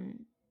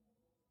term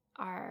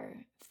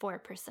are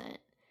 4%.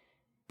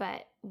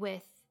 But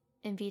with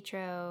in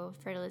vitro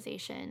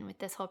fertilization, with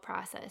this whole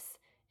process,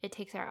 it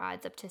takes our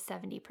odds up to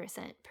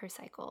 70% per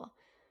cycle.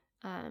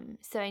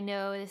 So I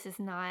know this is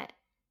not,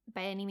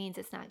 by any means,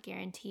 it's not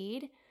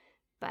guaranteed,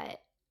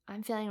 but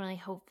I'm feeling really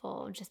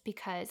hopeful just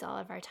because all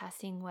of our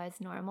testing was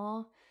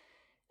normal.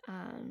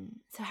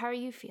 So how are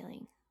you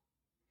feeling?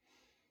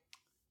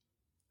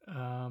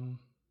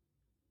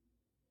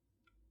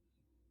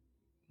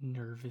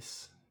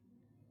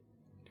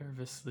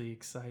 Nervously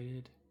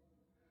excited.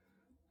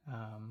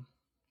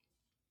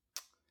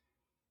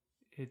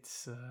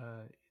 It's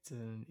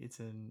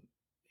an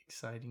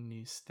exciting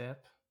new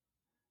step.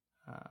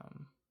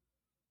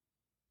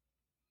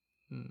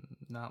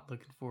 Not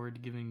looking forward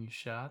to giving you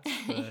shots,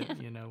 but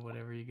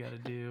whatever you got to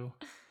do.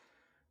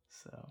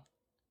 So,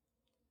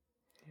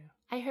 yeah.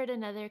 I heard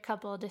another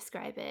couple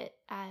describe it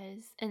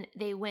as, and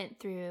they went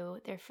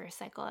through their first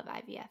cycle of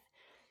IVF,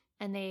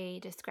 and they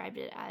described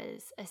it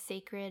as a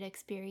sacred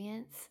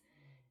experience.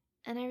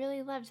 And I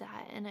really loved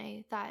that. And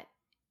I thought,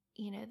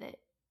 that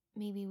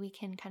maybe we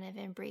can kind of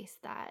embrace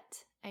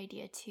that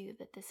idea too,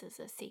 that this is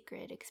a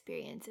sacred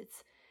experience.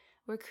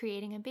 We're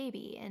creating a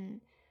baby,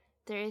 and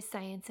there is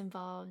science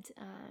involved,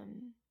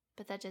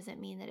 but that doesn't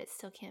mean that it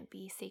still can't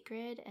be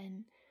sacred.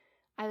 And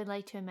I would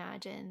like to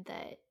imagine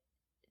that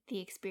the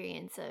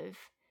experience of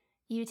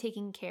you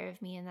taking care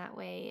of me in that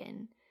way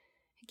and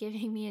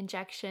giving me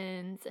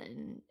injections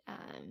and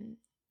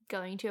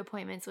going to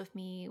appointments with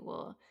me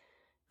will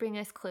bring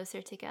us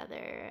closer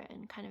together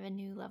and kind of a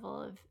new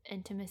level of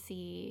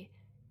intimacy.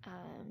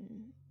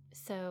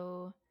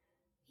 So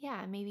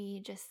yeah,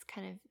 maybe just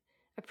kind of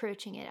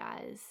approaching it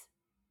as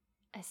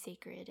a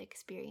sacred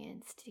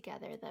experience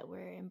together that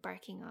we're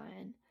embarking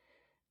on.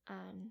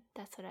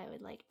 That's what I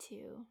would like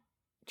to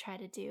try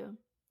to do.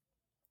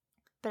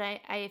 But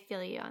I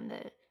feel you on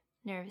the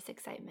nervous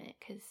excitement,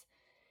 because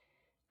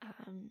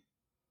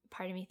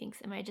part of me thinks,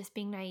 am I just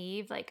being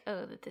naive? Like,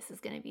 oh, that this is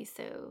going to be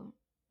so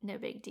no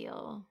big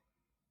deal.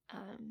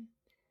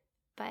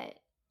 But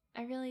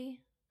I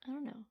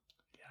don't know.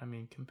 Yeah, I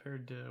mean,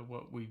 compared to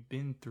what we've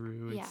been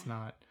through, it's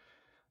not,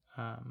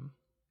 I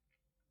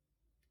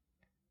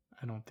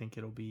don't think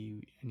it'll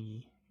be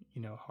any,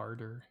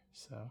 harder.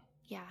 So,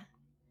 yeah.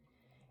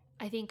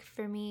 I think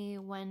for me,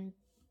 one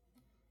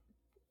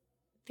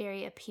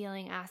very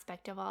appealing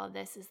aspect of all of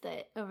this is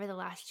that over the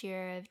last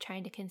year of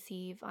trying to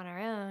conceive on our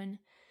own,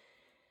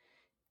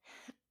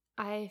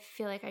 I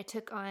feel like I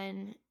took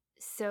on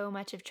so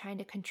much of trying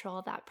to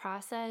control that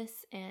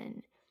process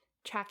and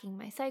tracking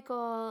my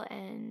cycle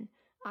and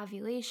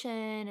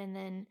ovulation and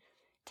then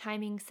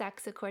timing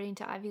sex according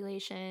to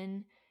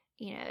ovulation.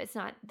 It's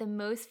not the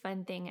most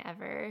fun thing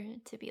ever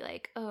to be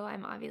like, oh,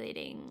 I'm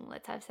ovulating,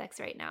 let's have sex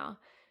right now.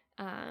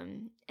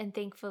 And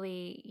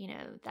thankfully,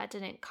 that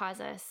didn't cause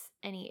us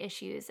any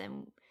issues,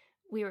 and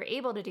we were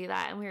able to do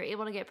that, and we were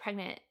able to get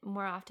pregnant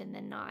more often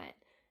than not.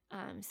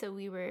 So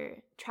we were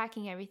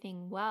tracking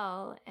everything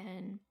well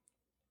and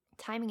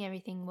timing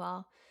everything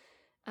well.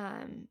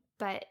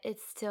 But it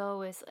still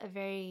was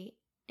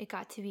it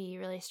got to be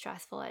really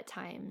stressful at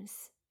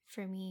times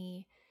for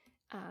me,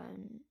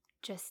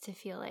 just to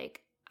feel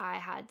like I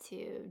had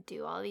to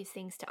do all these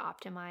things to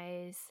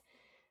optimize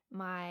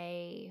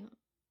my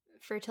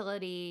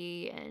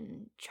fertility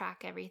and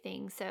track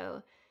everything.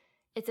 So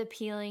it's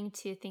appealing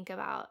to think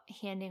about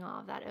handing all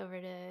of that over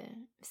to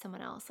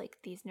someone else, like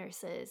these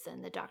nurses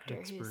and the doctor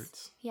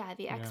experts.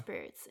 The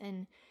experts,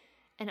 and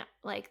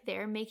like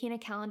they're making a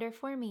calendar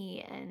for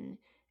me, and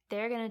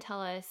they're going to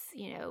tell us,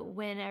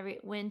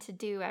 when to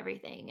do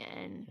everything,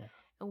 and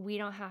we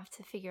don't have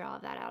to figure all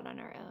of that out on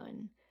our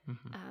own.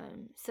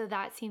 Mm-hmm. So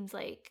that seems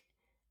like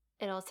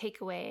it'll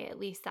take away at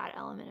least that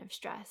element of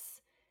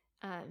stress.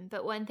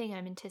 But one thing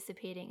I'm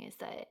anticipating is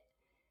that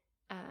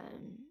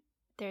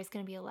there's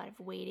going to be a lot of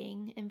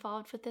waiting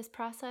involved with this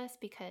process,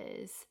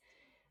 because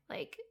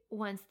like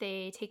once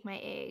they take my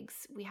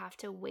eggs, we have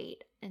to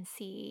wait and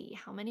see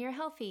how many are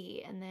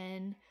healthy. And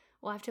then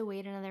we'll have to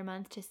wait another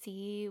month to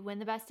see when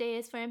the best day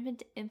is for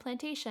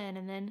implantation.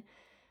 And then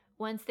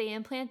once they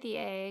implant the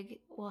egg,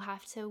 we'll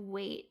have to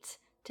wait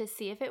to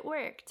see if it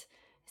worked.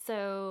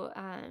 So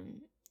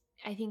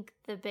I think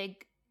the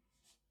big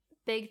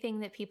thing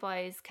that people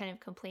always kind of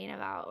complain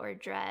about or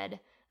dread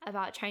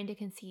about trying to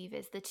conceive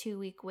is the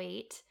 2-week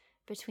wait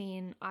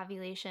between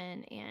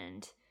ovulation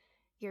and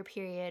your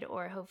period,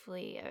 or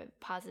hopefully a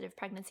positive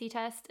pregnancy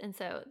test. And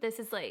so this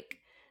is like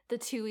the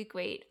 2-week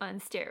wait on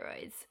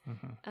steroids.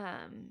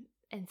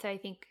 And so I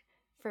think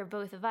for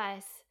both of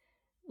us,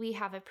 we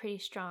have a pretty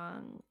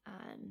strong,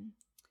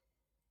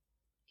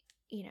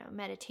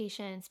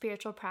 meditation,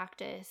 spiritual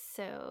practice.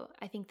 So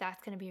I think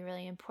that's going to be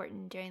really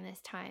important during this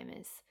time,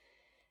 is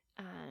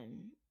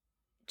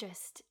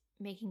just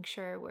making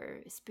sure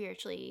we're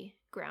spiritually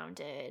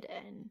grounded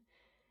and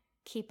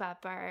keep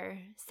up our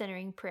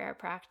centering prayer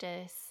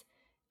practice,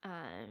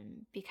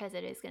 because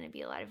it is going to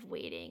be a lot of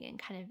waiting and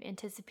kind of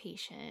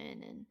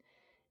anticipation, and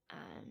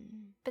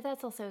but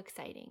that's also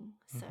exciting.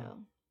 So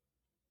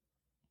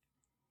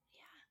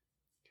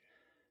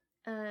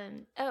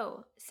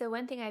so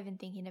one thing I've been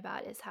thinking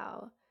about is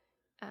how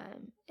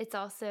it's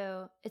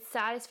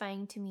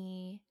satisfying to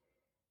me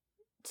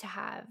to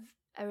have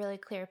a really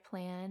clear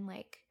plan,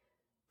 like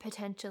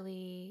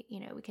potentially,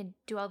 we can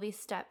do all these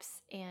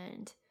steps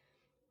and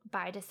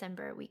by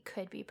December we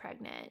could be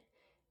pregnant.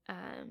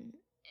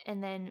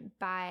 And then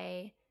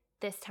by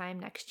this time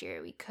next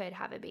year we could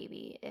have a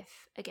baby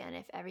if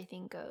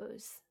everything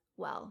goes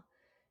well.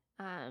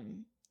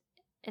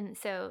 And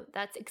so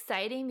that's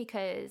exciting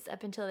because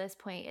up until this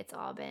point it's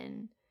all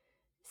been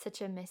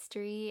such a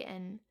mystery,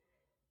 and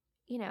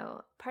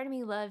part of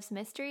me loves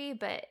mystery,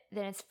 but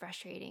then it's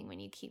frustrating when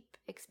you keep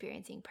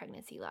experiencing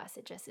pregnancy loss.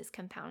 It just is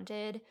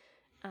compounded.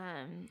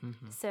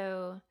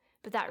 So,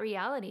 but that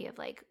reality of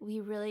like, we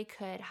really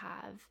could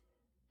have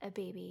a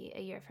baby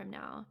a year from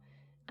now,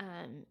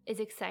 is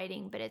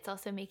exciting, but it's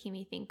also making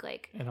me think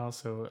like, and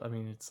also, I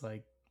mean, it's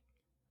like,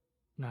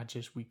 not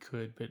just we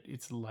could, but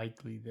it's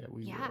likely that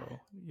we will.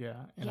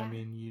 Yeah. And I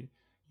mean, you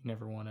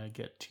never want to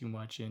get too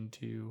much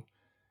into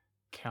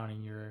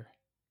counting your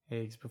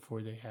eggs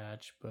before they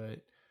hatch,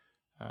 but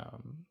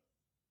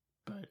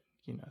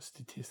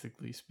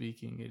statistically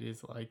speaking, it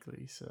is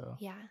likely. So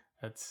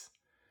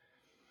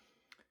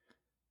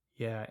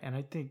and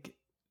I think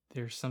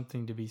there's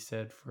something to be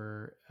said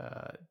for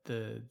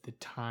the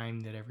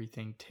time that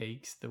everything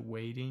takes. The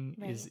waiting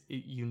is,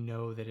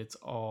 that it's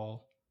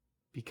all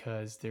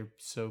because they're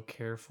so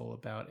careful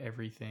about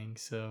everything.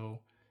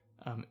 So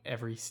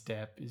every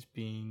step is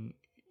being,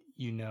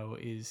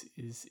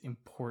 is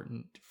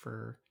important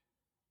for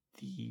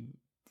the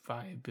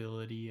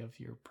viability of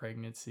your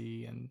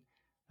pregnancy. And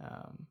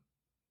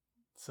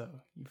so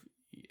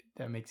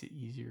that makes it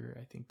easier,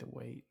 I think, to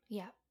wait.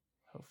 Yeah.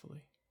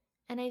 Hopefully.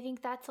 And I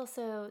think that's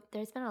also,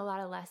 there's been a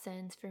lot of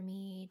lessons for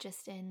me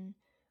just in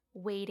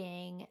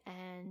waiting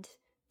and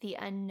the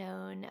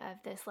unknown of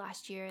this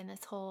last year and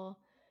this whole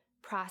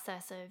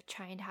process of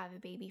trying to have a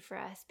baby for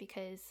us.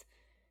 Because,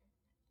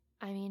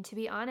 I mean, to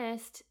be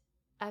honest,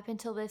 up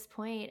until this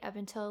point, up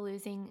until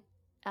losing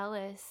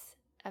Ellis,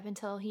 up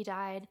until he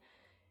died,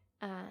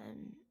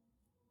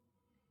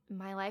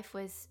 my life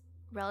was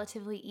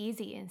relatively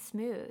easy and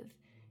smooth.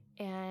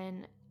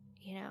 And,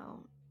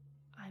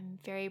 I'm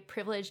very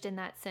privileged in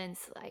that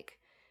sense. Like,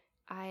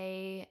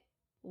 I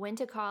went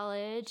to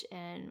college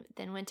and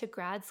then went to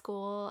grad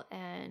school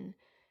and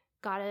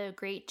got a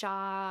great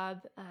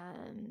job,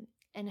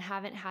 and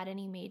haven't had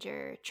any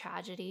major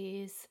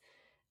tragedies.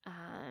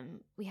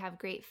 We have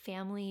great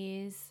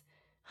families.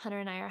 Hunter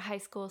and I are high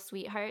school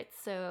sweethearts.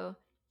 So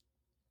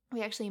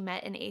we actually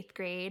met in 8th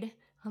grade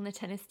on the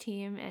tennis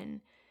team, and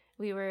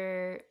we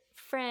were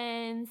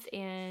friends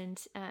and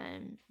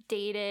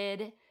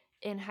dated.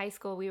 In high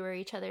school, we were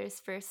each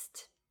other's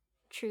first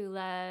true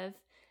love.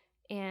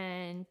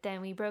 And then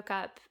we broke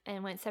up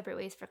and went separate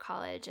ways for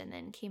college, and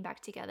then came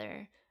back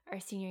together our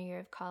senior year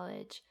of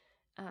college.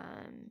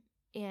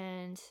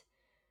 And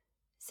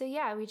so,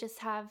 yeah,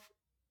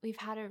 we've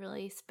had a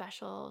really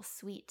special,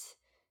 sweet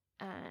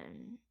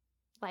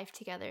life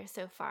together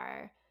so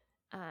far.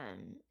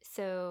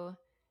 So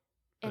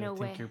in a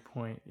way, I think your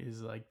point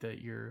is like that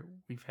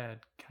we've had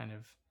kind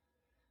of,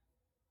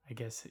 I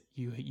guess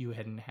you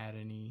hadn't had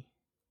any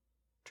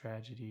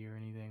tragedy or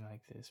anything like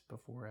this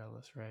before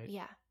Ellis, right?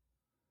 Yeah.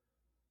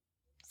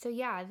 So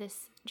yeah,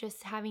 this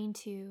just having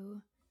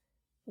to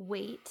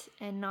wait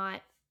and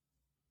not,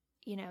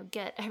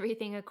 get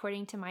everything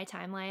according to my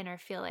timeline, or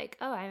feel like,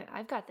 oh,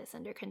 I've got this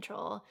under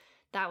control.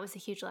 That was a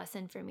huge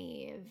lesson for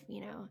me of,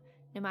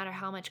 no matter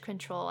how much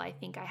control I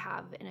think I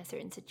have in a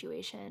certain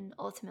situation,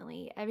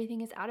 ultimately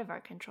everything is out of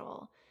our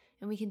control,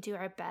 and we can do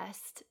our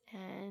best.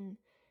 And,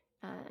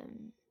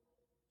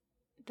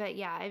 but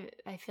yeah,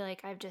 I feel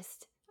like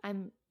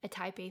I'm a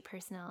type A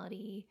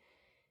personality,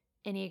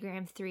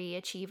 Enneagram 3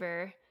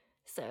 achiever.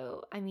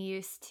 So I'm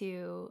used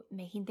to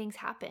making things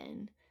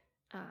happen.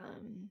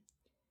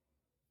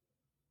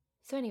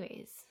 So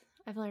anyways,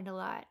 I've learned a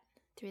lot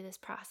through this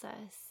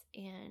process,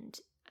 and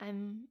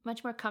I'm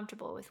much more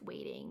comfortable with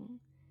waiting.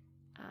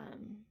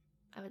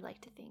 I would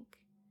like to think.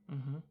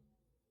 Mm-hmm.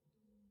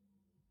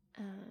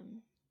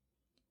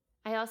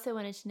 I also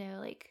wanted to know,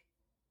 like,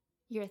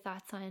 your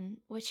thoughts on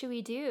what should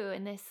we do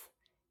in this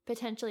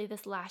potentially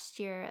this last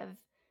year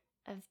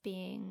of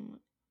being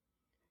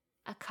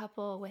a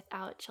couple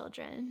without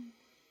children.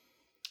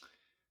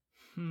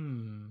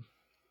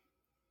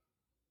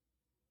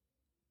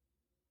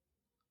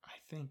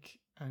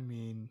 I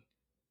mean,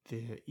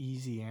 the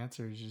easy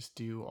answer is just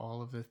do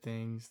all of the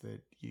things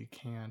that you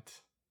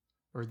can't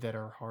or that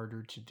are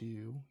harder to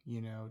do,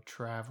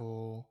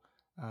 travel.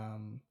 I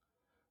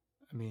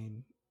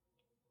mean,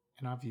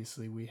 and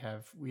obviously we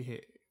have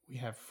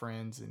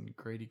friends and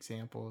great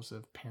examples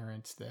of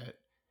parents that,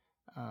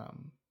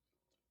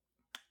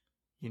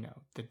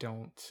 that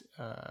don't,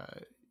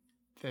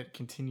 that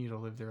continue to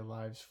live their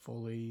lives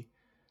fully,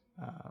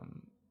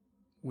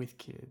 with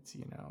kids,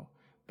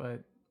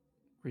 but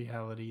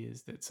reality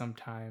is that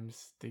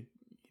sometimes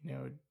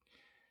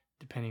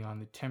depending on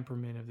the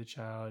temperament of the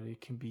child,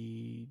 it can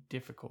be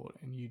difficult,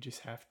 and you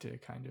just have to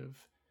kind of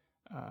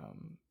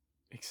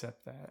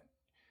accept that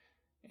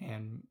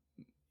and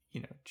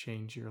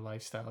change your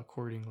lifestyle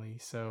accordingly.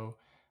 So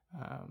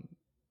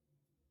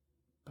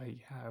but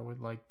yeah, I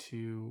would like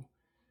to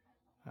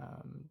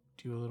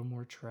do a little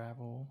more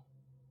travel.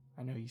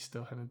 I know you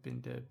still haven't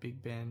been to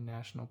Big Bend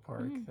National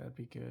Park. That'd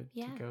be good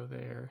to go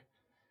there.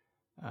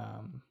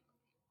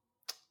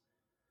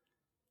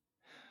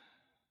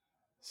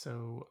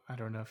 So I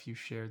don't know if you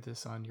shared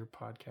this on your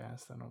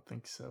podcast. I don't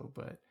think so,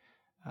 but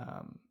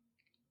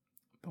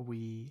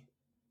we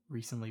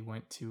recently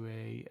went to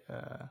a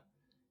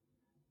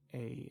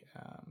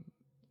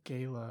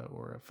gala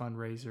or a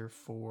fundraiser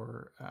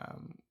for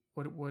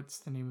what's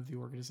the name of the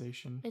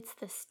organization? It's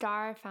the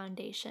STAR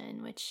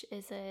Foundation, which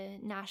is a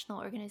national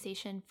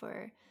organization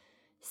for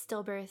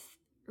stillbirth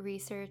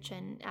research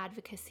and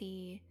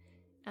advocacy.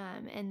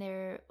 And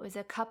there was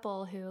a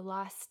couple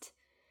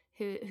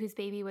whose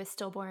baby was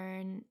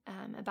stillborn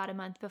about a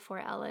month before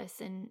Ellis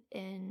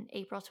in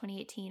April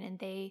 2018, and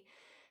they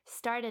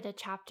started a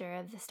chapter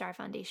of the STAR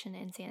Foundation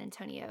in San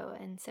Antonio.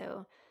 And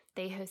so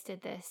they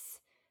hosted this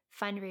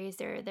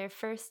fundraiser, their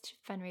first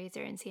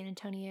fundraiser in San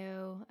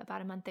Antonio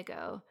about a month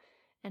ago,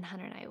 and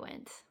Hunter and I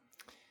went.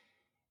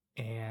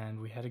 And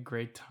we had a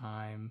great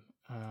time,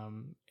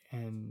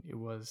 and it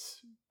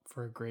was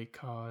for a great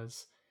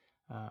cause,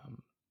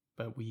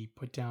 but we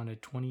put down a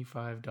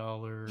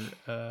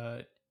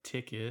 $25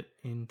 ticket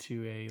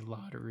into a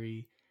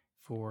lottery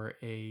for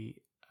a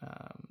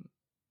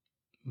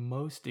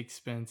most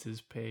expenses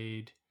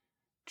paid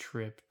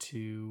trip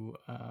to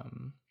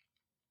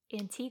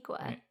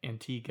Antigua.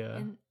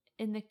 Antigua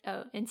in the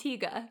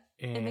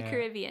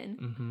Caribbean.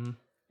 Mm-hmm.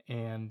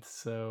 And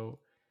so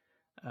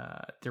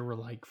there were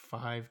like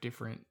 5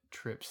 different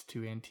trips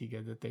to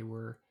Antigua that they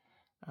were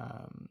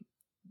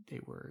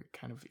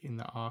kind of in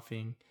the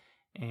offing,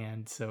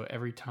 and so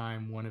every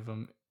time one of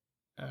them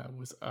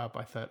was up,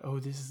 I thought, oh,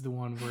 this is the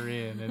one we're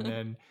in, and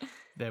then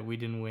that we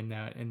didn't win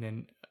that, and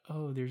then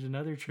oh, there's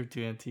another trip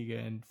to Antigua,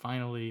 and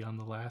finally on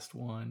the last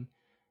one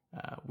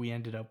we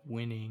ended up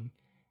winning,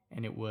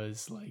 and it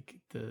was like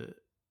the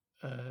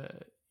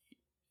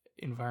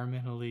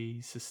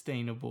environmentally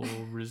sustainable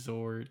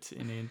resort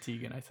in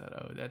Antigua, and I thought,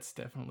 oh, that's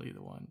definitely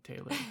the one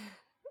Taylor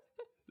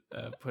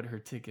put her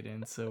ticket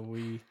in. So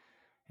we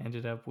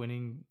ended up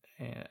winning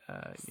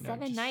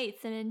 7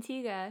 nights in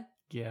Antigua.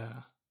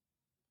 Yeah,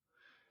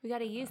 we got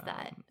to use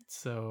that.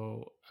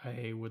 So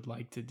I would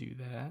like to do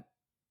that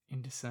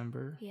in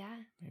December.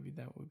 Yeah, maybe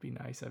that would be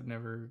nice. I've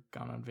never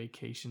gone on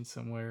vacation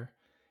somewhere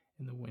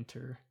in the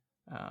winter,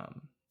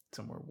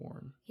 somewhere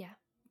warm. Yeah.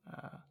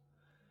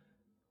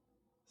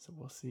 So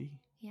we'll see.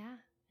 Yeah.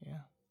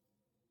 Yeah.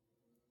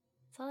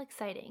 It's all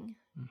exciting.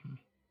 Mm-hmm.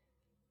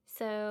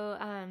 So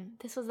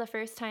this was the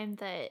first time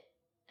that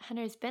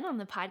Hunter's been on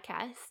the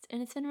podcast,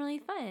 and it's been really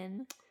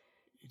fun.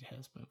 It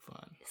has been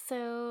fun.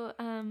 So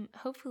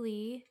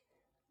hopefully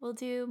we'll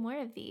do more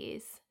of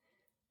these.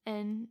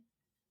 And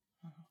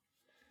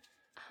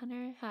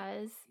Hunter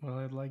has... Well,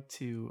 I'd like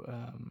to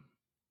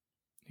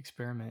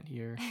experiment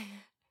here.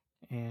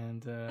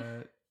 And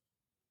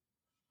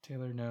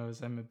Taylor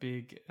knows I'm a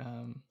big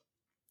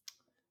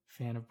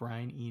fan of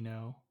Brian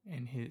Eno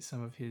and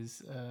some of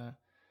his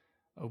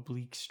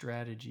oblique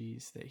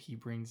strategies that he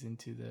brings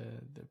into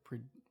the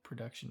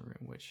production room,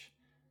 which,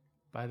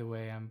 by the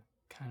way, I'm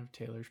kind of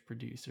Taylor's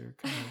producer,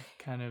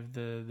 kind of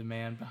the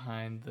man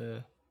behind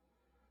the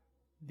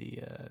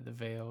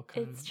veil.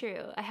 It's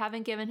true. I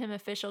haven't given him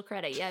official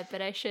credit yet,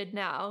 but I should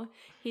now.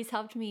 He's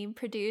helped me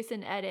produce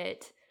and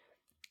edit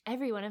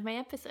every one of my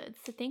episodes.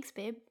 So thanks,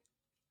 babe.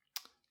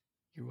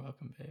 You're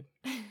welcome, babe.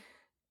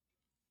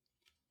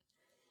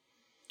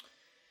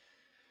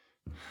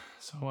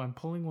 So I'm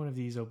pulling one of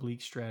these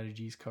oblique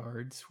strategies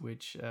cards,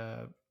 which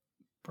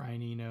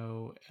Brian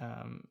Eno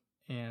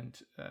and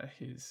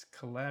his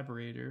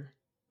collaborator,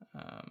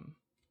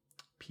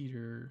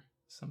 Peter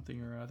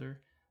something or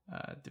other,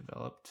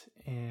 developed.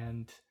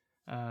 And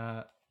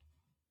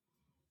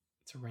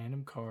It's a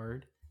random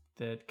card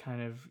that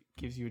kind of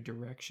gives you a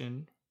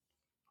direction.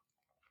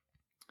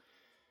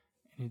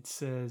 And it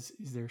says,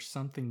 is there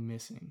something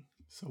missing?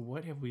 So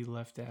what have we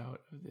left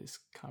out of this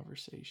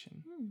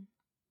conversation?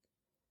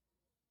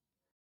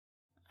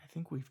 I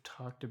think we've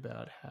talked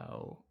about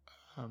how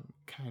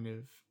kind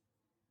of,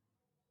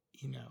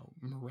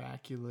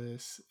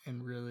 miraculous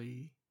and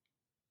really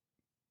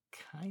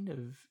kind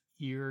of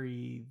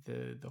eerie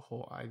the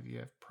whole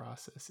IVF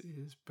process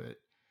is, but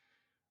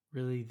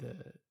really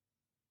the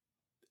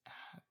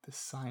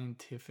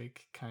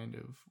scientific kind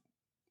of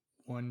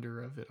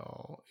wonder of it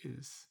all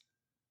is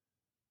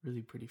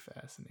really pretty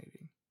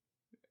fascinating.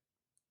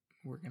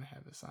 We're gonna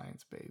have a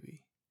science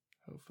baby,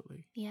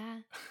 hopefully.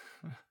 Yeah.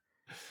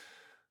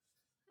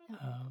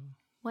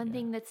 One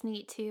thing that's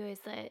neat too is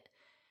that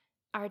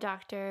our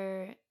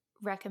doctor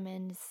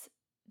recommends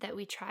that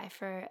we try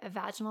for a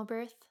vaginal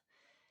birth.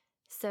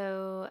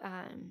 So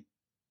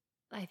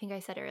I think I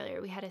said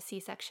earlier, we had a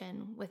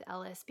C-section with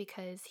Ellis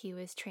because he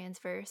was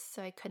transverse,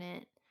 so I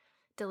couldn't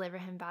deliver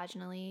him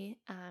vaginally,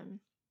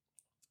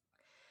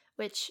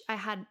 which I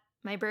had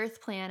my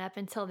birth plan up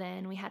until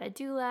then. We had a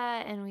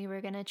doula, and we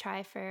were going to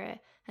try for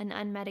an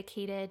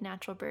unmedicated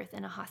natural birth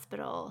in a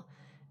hospital.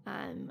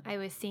 I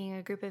was seeing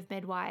a group of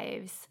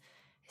midwives,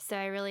 so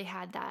I really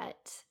had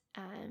that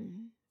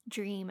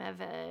dream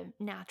of a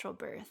natural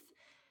birth,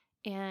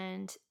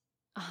 and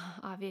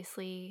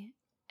obviously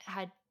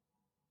had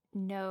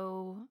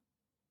no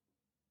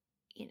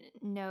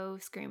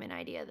screaming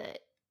idea that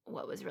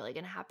what was really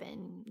going to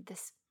happen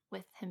this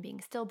with him being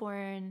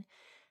stillborn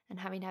and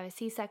having to have a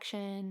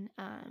C-section.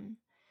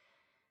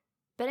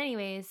 But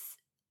anyways,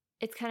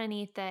 it's kind of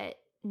neat that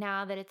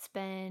now that it's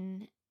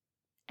been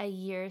a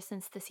year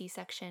since the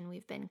C-section,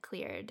 we've been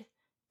cleared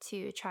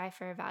to try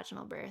for a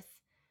vaginal birth.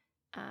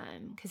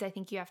 Because I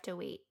think you have to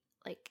wait,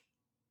 like,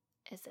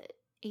 is it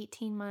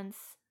 18 months?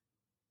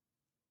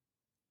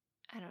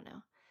 I don't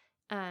know.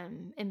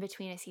 In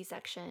between a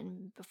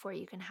C-section before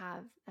you can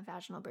have a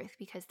vaginal birth,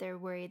 because they're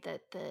worried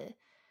that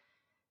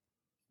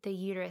the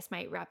uterus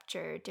might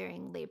rupture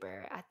during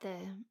labor at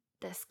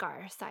the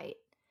scar site.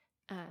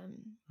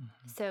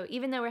 So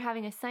even though we're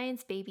having a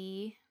science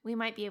baby, we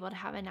might be able to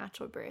have a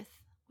natural birth,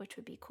 which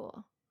would be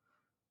cool.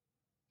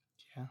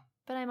 Yeah.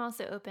 But I'm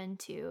also open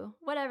to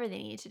whatever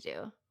they need to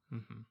do.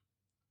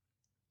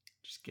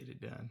 Just get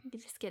it done.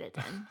 Just get it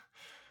done.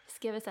 Just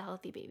give us a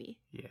healthy baby.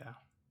 Yeah.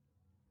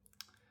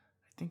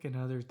 I think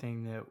another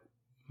thing that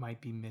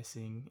might be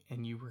missing,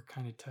 and you were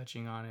kind of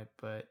touching on it,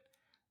 but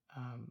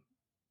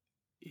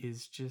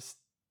is just,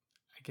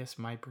 I guess,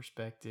 my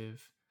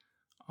perspective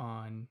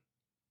on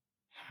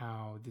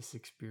how this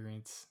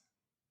experience,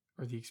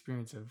 or the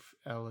experience of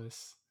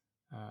Ellis,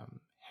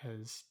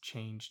 has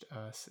changed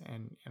us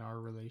and our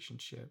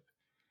relationship.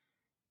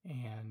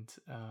 And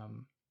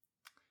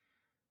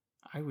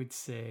I would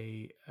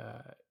say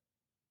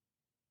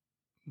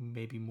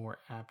maybe more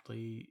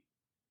aptly,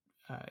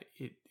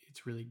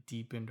 it's really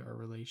deepened our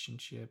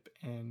relationship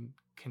and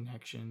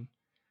connection.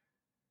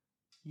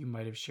 You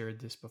might have shared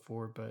this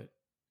before, but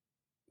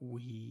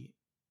we,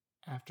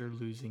 after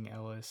losing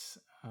Ellis,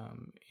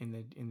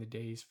 in the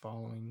days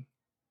following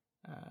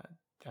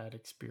that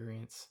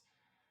experience,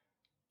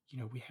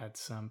 we had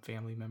some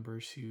family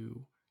members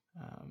who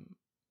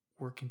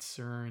were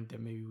concerned that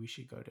maybe we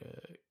should go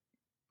to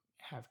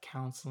have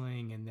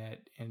counseling,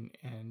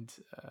 and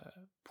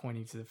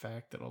pointing to the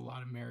fact that a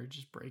lot of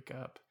marriages break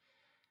up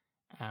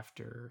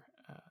after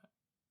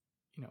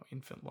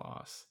infant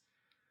loss.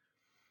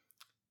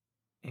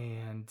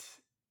 And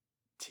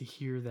to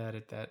hear that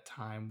at that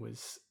time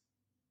was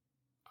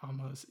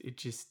almost, it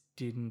just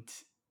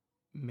didn't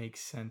make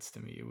sense to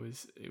me. It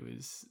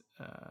was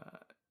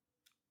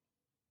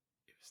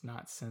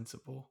not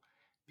sensible,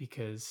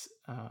 because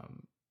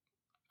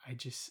I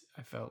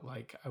felt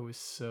like I was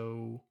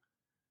so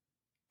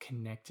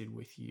connected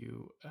with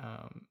you,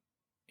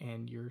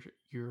 and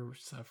your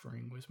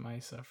suffering was my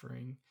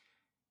suffering,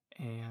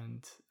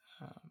 and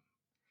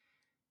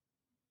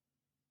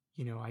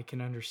I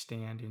can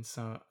understand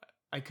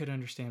I could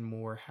understand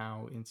more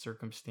how in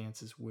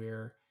circumstances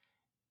where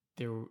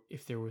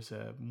if there was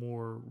a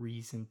more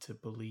reason to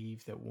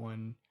believe that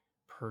one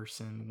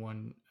person,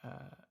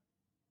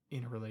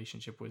 in a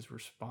relationship was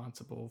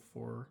responsible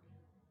for,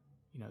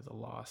 the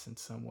loss in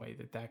some way,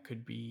 that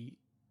could be,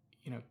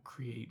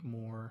 create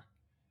more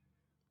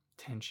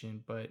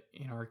tension. But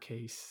in our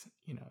case,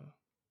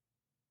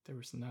 there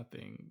was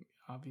nothing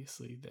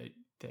obviously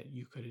that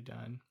you could have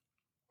done.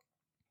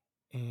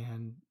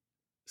 And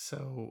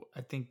so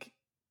I think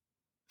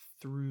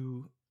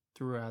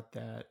throughout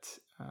that,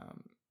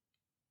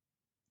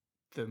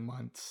 the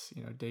months,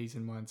 days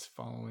and months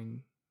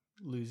following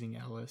losing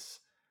Ellis,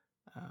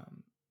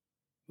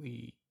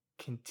 we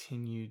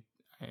continued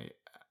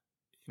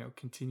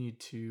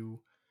to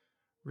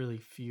really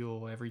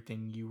feel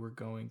everything you were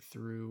going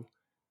through,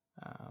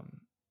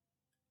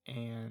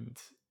 and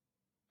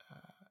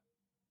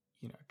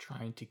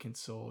trying to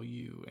console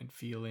you, and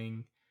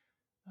feeling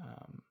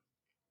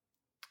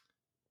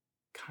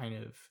kind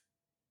of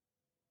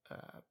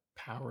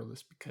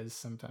powerless because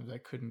sometimes I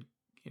couldn't,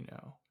 you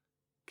know,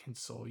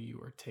 console you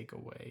or take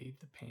away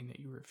the pain that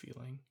you were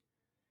feeling.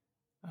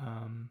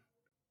 Um,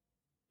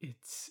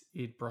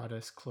 it brought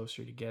us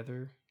closer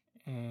together,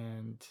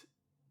 and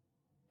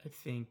I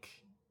think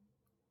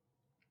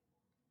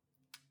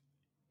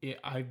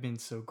I've been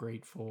so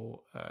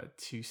grateful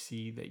to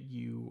see that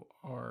you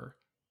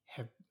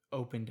have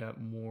opened up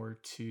more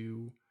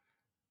to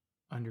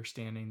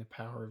understanding the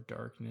power of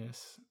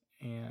darkness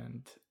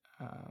and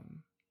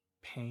um,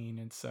 pain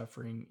and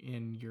suffering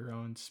in your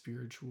own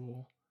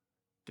spiritual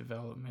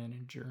development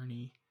and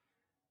journey,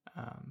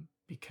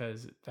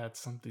 because that's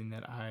something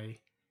that I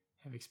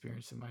have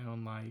experienced in my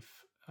own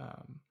life. I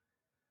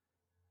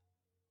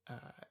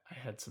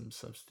had some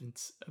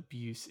substance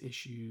abuse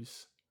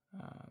issues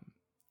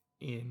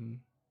in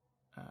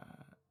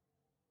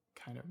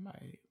kind of my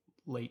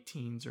late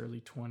teens,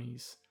 early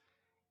 20s,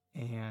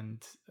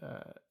 and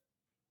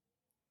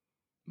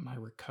my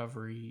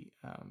recovery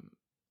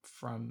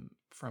from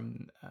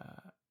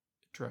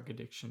drug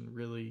addiction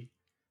really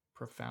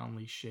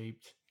profoundly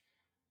shaped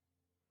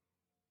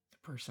the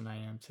person I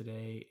am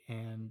today,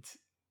 and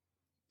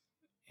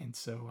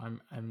so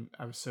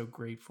I was so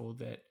grateful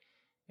that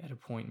at a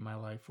point in my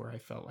life where I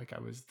felt like I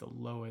was the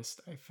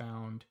lowest, I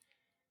found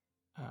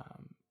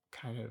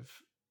kind of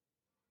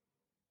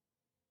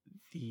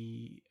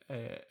a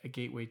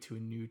gateway to a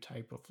new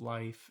type of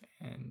life,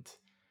 um,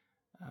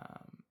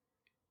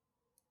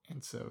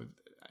 and so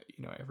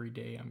every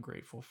day I'm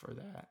grateful for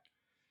that.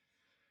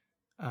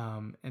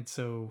 And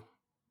so,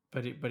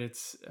 but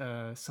it's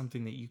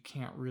something that you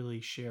can't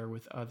really share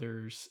with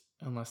others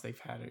unless they've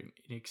had an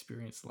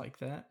experience like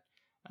that.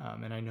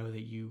 And I know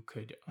that you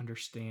could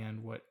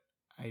understand what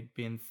I'd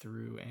been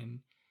through,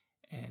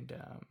 and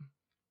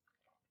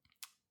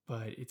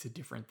but it's a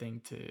different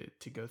thing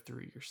to go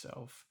through it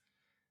yourself.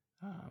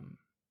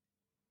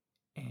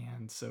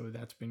 And so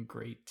that's been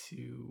great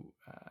to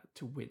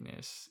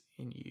witness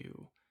in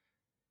you,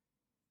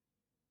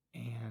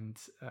 and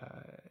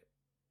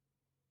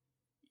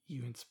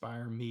you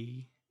inspire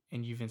me,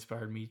 and you've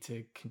inspired me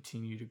to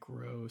continue to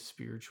grow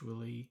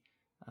spiritually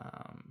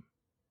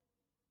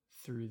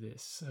through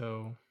this.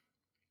 So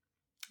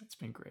it's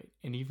been great.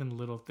 And even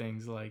little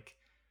things like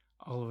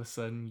all of a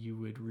sudden you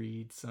would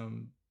read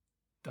some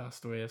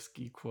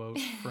Dostoevsky quote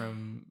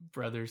from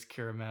Brothers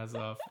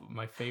Karamazov,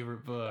 my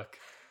favorite book,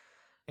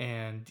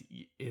 and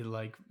it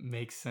like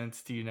makes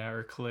sense to you now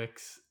or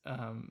clicks,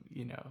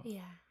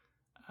 Yeah.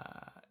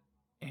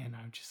 And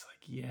I'm just like,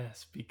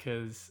 yes,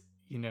 because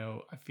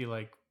I feel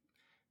like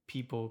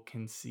people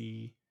can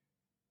see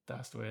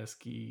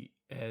Dostoevsky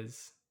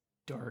as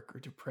dark or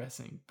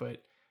depressing,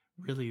 but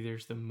really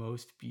there's the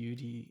most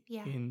beauty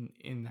Yeah.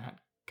 in that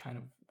kind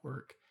of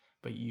work.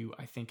 But you,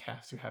 I think,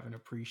 have to have an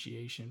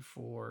appreciation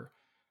for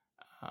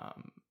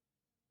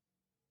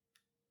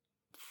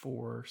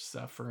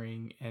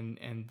suffering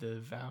and the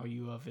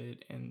value of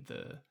it and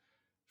the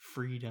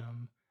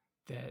freedom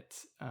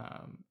that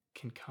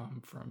can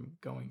come from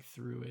going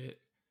through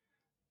it.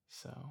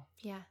 So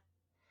Yeah.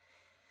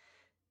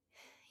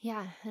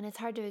 Yeah. And it's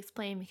hard to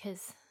explain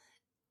because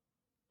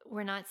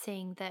we're not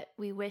saying that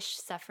we wish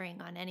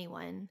suffering on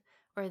anyone,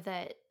 or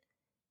that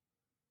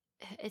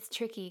it's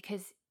tricky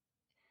because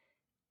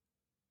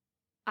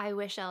I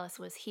wish Ellis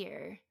was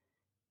here.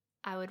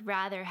 I would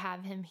rather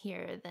have him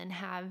here than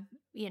have,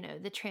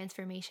 the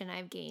transformation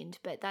I've gained,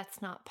 but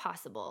that's not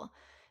possible.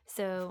 of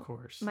So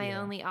course, my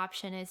yeah. only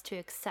option is to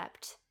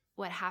accept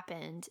what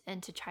happened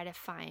and to try to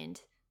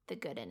find the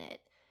good in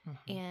it.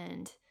 Mhm.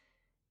 And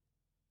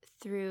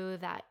through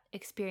that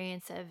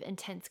experience of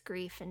intense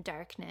grief and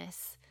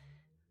darkness,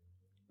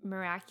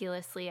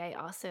 miraculously, I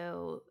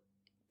also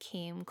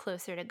came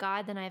closer to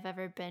God than I've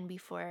ever been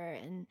before,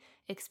 and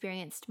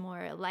experienced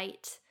more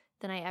light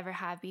than I ever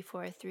have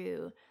before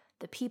through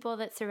the people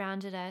that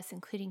surrounded us,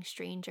 including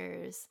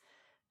strangers.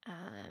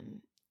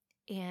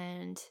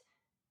 And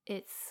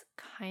it's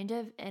kind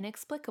of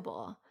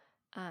inexplicable.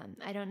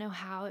 I don't know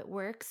how it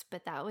works,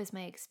 but that was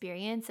my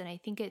experience. And I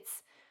think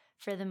it's,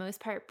 for the most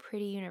part,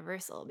 pretty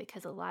universal,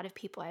 because a lot of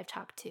people I've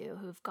talked to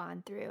who've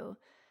gone through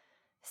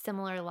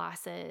similar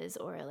losses,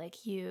 or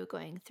like you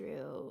going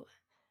through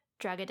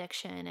drug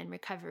addiction and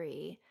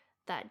recovery,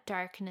 that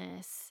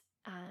darkness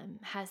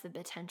has the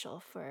potential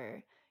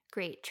for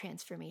great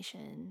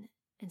transformation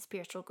and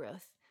spiritual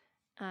growth.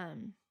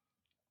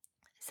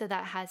 So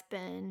that has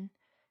been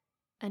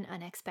an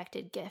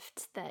unexpected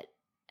gift that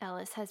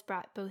Ellis has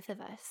brought both of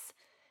us.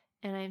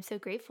 And I'm so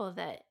grateful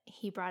that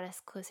he brought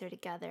us closer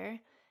together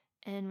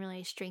and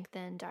really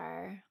strengthened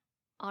our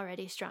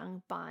already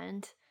strong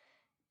bond.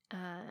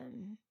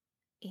 And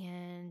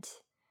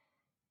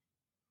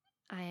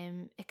I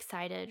am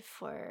excited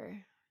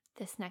for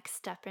this next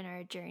step in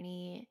our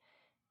journey,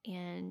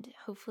 and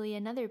hopefully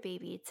another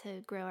baby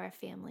to grow our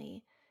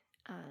family,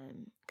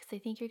 because I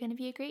think you're going to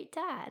be a great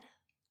dad.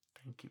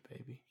 Thank you,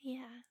 baby.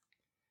 Yeah.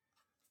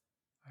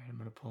 All right, I'm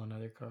going to pull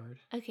another card.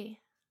 Okay.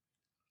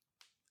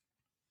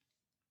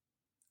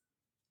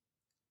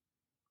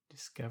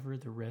 Discover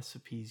the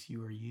recipes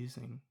you are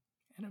using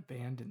and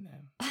abandon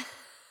them.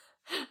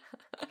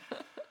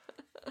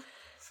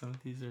 Some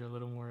of these are a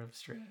little more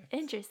abstract.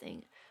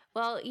 Interesting.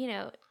 Well,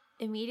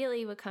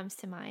 immediately what comes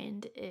to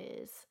mind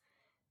is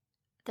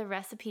the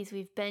recipes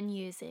we've been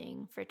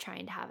using for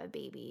trying to have a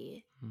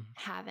baby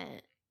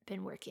haven't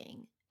been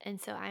working. And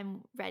so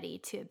I'm ready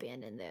to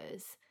abandon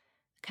those.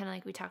 Kind of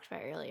like we talked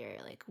about earlier,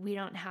 like we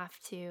don't have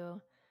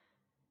to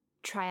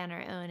try on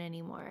our own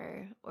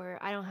anymore, or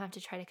I don't have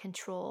to try to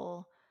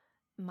control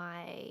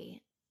my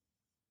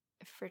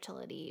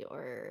fertility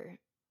or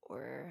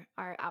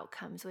our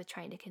outcomes with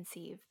trying to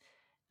conceive.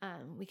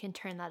 We can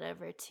turn that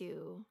over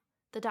to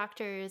the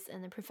doctors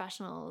and the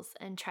professionals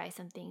and try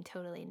something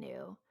totally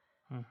new.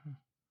 Mm-hmm.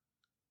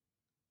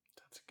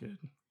 That's good.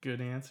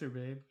 Good answer,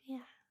 babe. Yeah.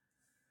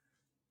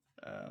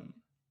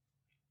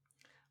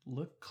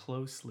 Look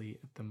closely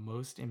at the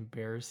most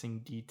embarrassing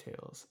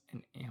details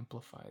and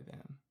amplify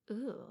them.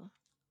 Ooh.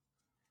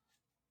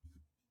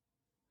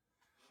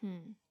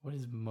 What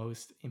is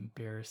most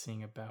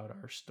embarrassing about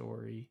our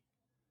story?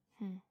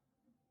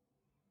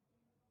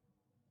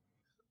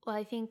 Well,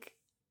 I think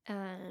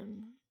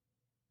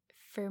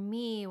for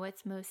me,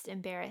 what's most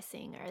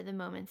embarrassing are the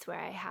moments where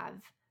I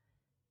have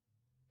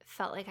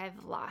felt like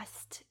I've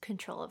lost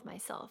control of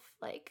myself.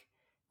 Like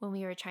when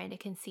we were trying to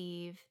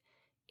conceive,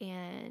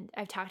 and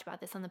I've talked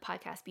about this on the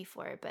podcast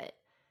before, but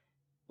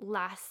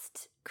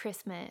last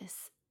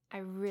Christmas, I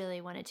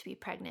really wanted to be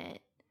pregnant.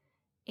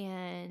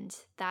 And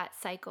that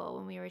cycle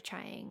when we were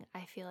trying,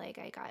 I feel like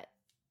I got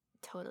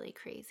totally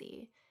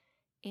crazy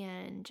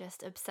and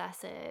just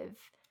obsessive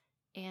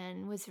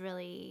and was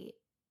really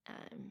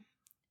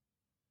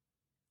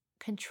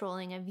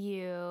controlling of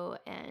you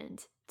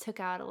and took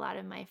out a lot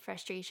of my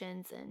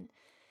frustrations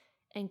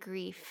and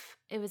grief.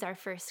 It was our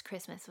first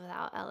Christmas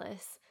without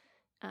Ellis.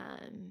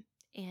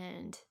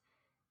 And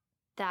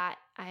that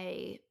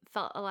I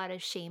felt a lot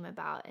of shame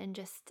about and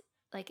just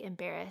like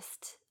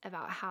embarrassed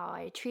about how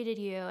I treated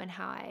you and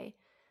how I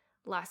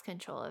lost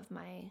control of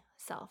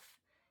myself.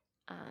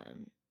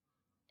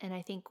 And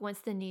I think once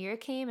the new year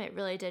came, it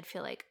really did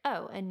feel like,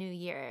 oh, a new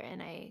year.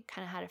 And I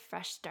kind of had a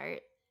fresh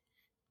start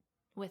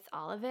with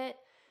all of it.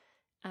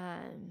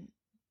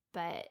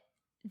 But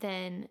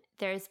then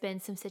there's been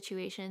some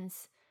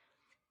situations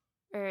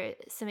or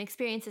some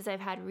experiences I've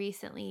had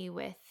recently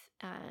with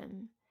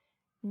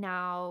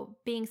now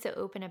being so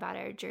open about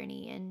our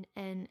journey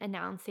and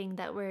announcing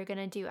that we're going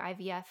to do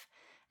IVF.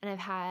 And I've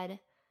had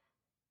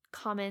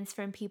comments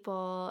from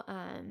people,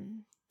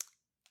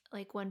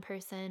 like one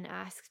person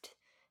asked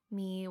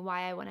me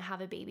why I want to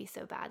have a baby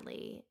so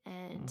badly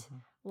and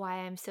why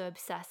I'm so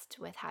obsessed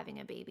with having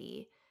a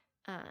baby.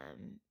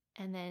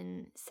 And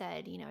then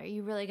said, are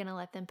you really going to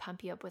let them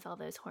pump you up with all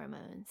those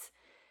hormones?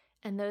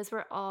 And those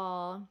were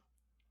all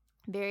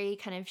very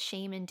kind of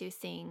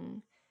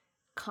shame-inducing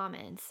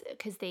comments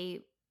because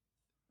they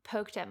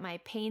poked at my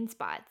pain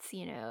spots,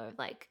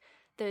 like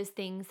those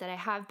things that I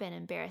have been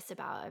embarrassed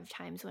about of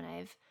times when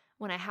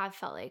I have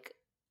felt like,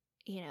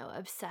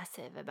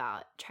 obsessive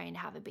about trying to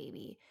have a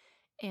baby.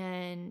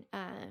 And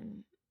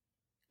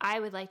I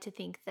would like to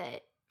think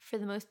that for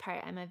the most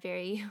part, I'm a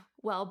very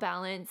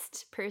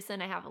well-balanced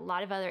person. I have a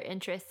lot of other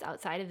interests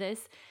outside of this.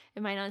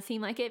 It might not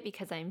seem like it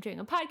because I'm doing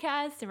a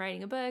podcast and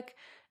writing a book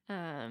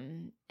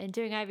and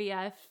doing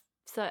IVF.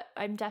 So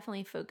I'm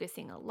definitely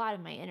focusing a lot of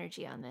my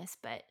energy on this,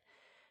 but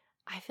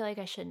I feel like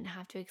I shouldn't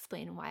have to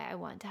explain why I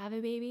want to have a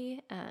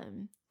baby.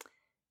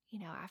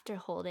 After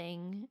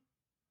holding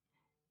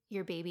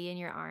your baby in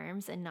your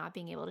arms and not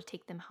being able to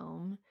take them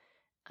home,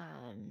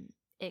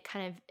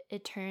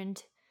 it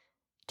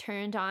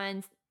turned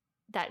on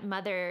that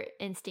mother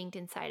instinct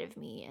inside of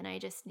me. And I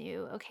just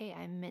knew, okay,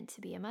 I'm meant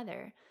to be a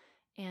mother.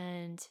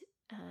 And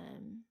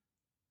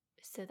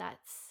so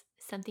that's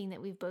something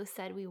that we've both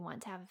said we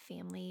want to have a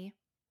family.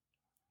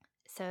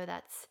 So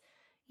that's,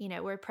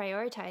 we're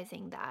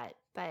prioritizing that.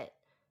 But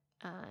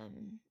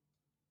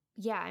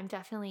yeah, I'm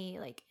definitely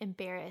like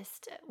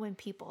embarrassed when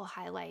people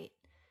highlight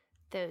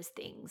those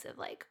things of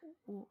like,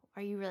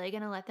 are you really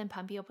going to let them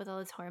pump you up with all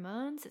those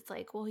hormones? It's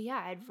like, well,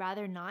 yeah, I'd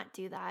rather not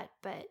do that.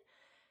 But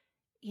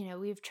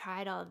we've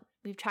tried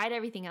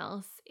everything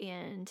else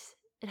and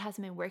it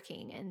hasn't been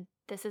working. And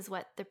this is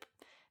what the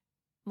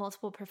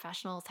multiple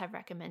professionals have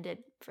recommended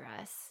for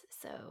us.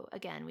 So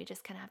again, we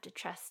just kind of have to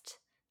trust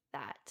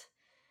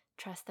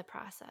the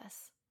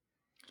process.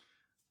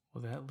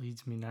 Well, that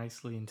leads me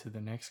nicely into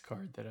the next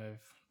card that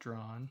I've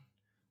drawn,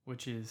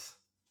 which is,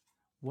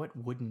 what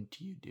wouldn't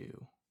you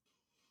do?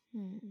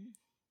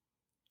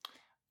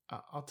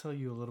 I'll tell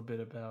you a little bit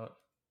about,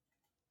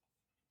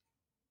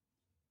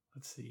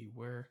 let's see,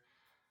 where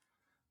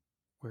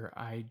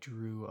I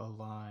drew a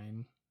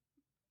line.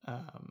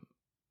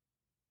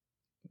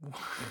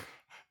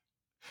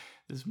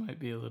 This might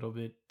be a little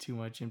bit too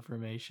much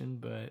information,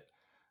 but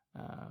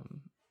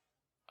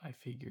I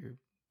figure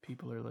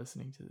people are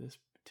listening to this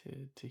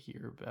to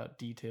hear about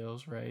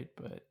details, right?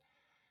 But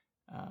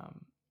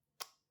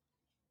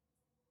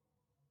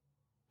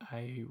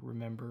I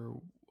remember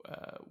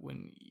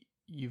when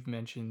you've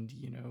mentioned,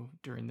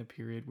 during the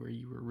period where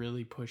you were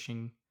really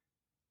pushing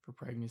for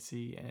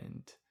pregnancy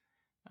and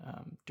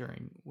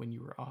during when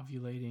you were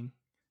ovulating,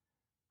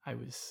 I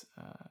was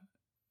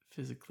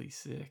physically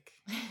sick,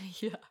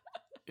 Yeah.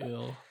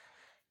 ill,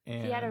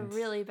 He had a and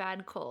really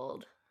bad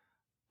cold.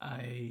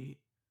 I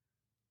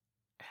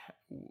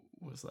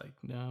was like,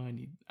 no,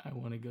 I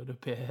want to go to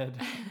bed.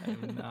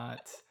 I'm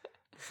not,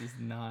 this is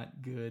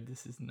not good.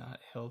 This is not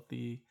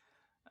healthy.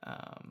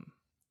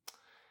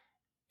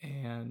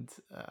 And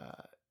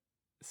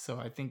so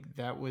I think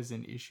that was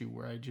an issue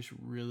where I just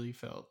really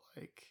felt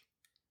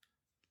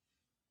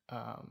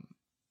um,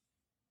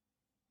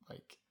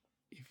 like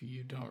if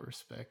you don't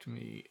respect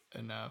me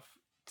enough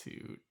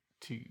to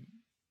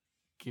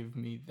give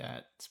me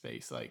that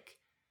space, like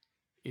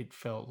it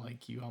felt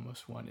like you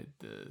almost wanted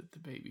the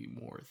baby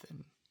more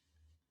than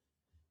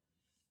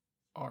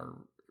our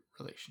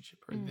relationship,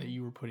 or that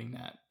you were putting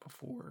that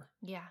before.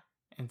 Yeah.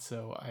 And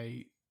so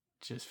I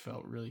just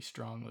felt really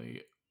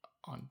strongly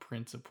on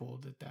principle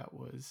that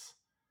was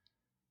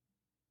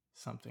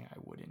something I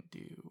wouldn't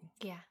do.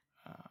 Yeah.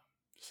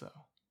 So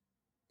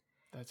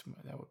that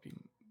would be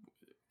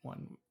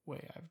one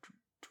way I've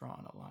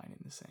drawn a line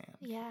in the sand.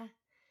 Yeah.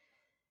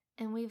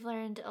 And we've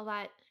learned a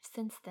lot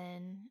since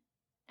then,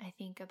 I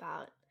think,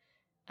 about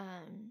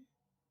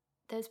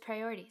those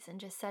priorities and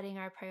just setting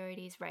our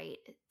priorities right.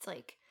 It's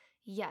like,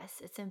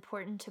 yes, it's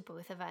important to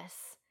both of us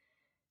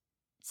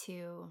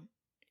to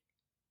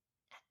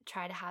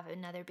try to have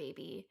another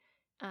baby.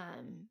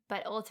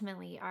 But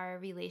ultimately, our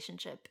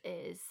relationship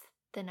is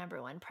the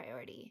number one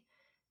priority.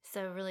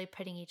 So really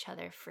putting each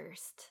other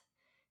first,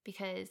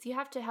 because you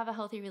have to have a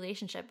healthy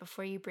relationship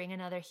before you bring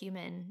another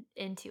human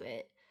into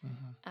it.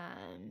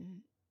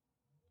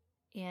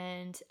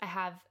 And I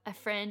have a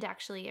friend,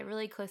 actually, a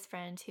really close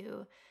friend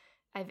who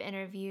I've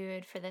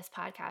interviewed for this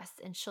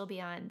podcast, and she'll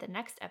be on the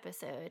next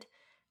episode.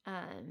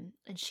 And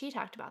she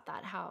talked about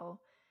that, how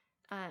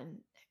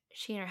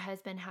she and her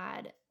husband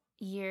had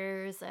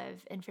years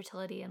of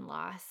infertility and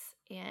loss,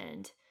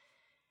 and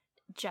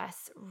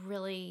Jess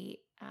really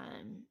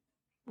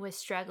was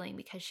struggling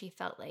because she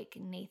felt like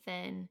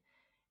Nathan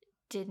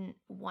didn't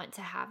want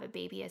to have a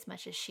baby as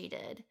much as she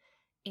did.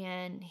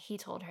 And he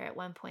told her at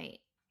one point,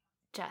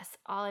 Jess,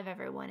 all I've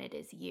ever wanted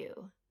is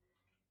you.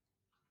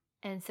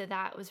 And so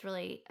that was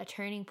really a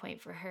turning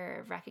point for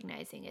her, of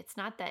recognizing it's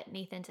not that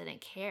Nathan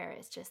didn't care,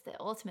 it's just that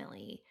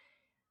ultimately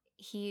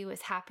he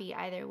was happy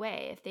either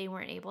way. If they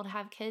weren't able to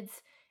have kids,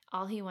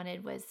 all he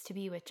wanted was to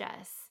be with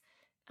Jess.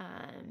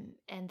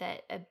 And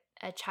that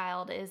a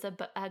child is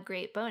a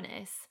great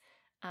bonus.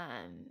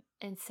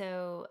 And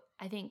so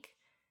I think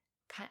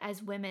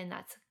as women,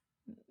 that's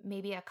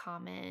maybe a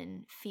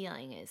common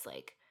feeling, is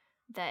like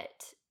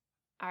that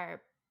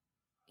our,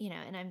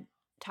 and I'm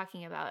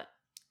talking about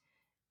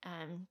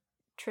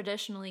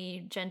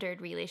traditionally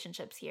gendered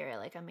relationships here,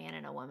 like a man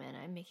and a woman.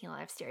 I'm making a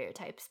lot of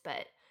stereotypes,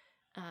 but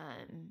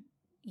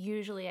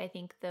usually I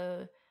think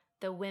the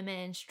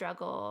women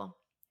struggle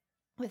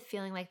with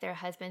feeling like their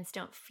husbands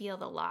don't feel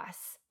the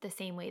loss the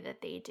same way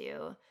that they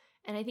do.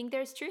 And I think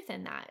there's truth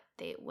in that.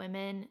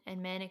 Women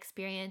and men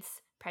experience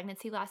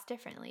pregnancy loss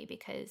differently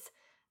because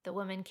the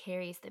woman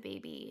carries the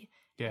baby.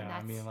 Yeah,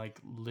 I mean, like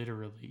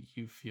literally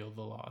you feel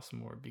the loss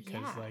more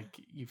because like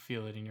you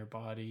feel it in your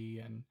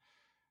body. And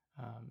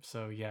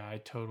so, yeah, I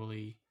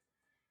totally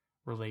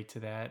relate to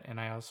that. And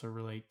I also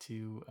relate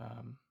to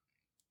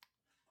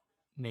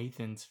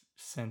Nathan's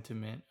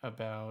sentiment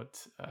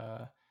about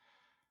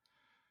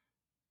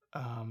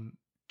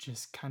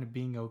just kind of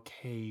being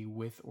okay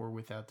with or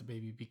without the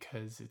baby,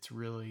 because it's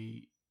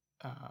really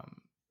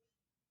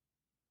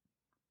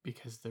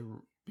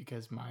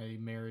because my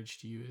marriage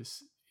to you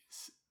is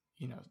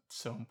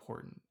so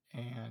important.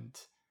 And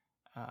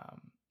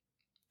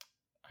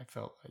I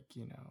felt like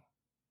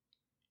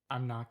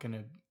I'm not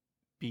gonna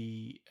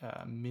be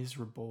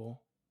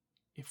miserable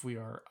if we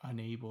are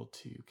unable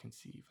to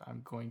conceive.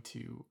 I'm going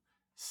to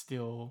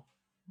still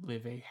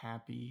live a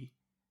happy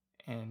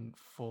and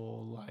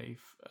full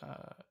life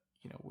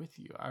with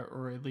you,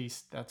 or at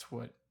least that's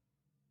what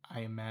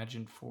I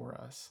imagined for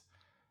us,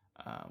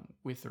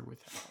 with or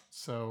without.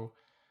 So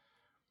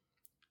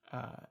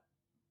but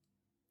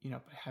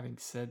having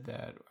said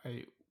that,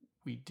 it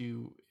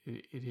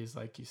is,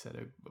 like you said,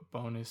 a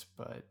bonus,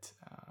 but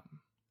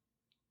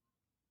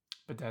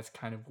that's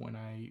kind of when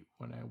I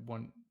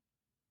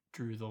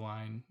drew the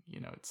line.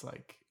 It's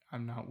like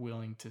I'm not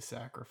willing to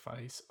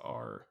sacrifice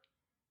our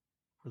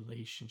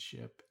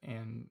relationship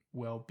and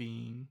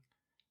well-being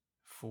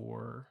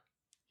for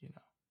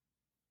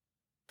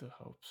the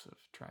hopes of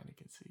trying to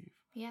conceive.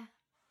 Yeah.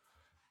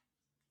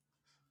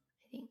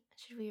 I think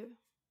we're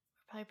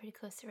probably pretty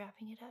close to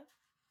wrapping it up.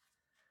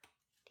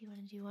 Do you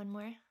want to do one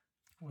more?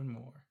 One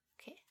more.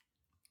 Okay.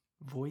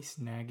 Voice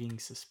nagging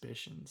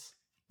suspicions.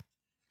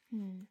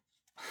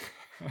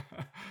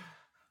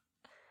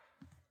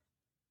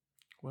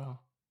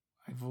 Well,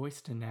 I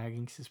voiced a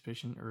nagging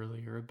suspicion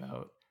earlier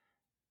about,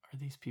 are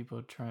these people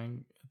at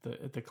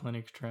the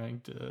clinic trying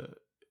to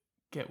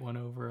get one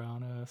over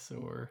on us,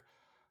 or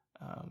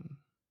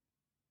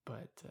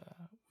but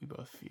we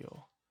both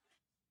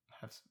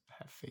have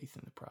faith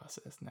in the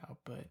process now.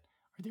 But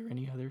are there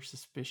any other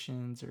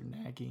suspicions or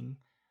nagging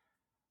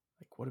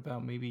Like, what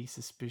about maybe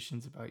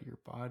suspicions about your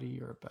body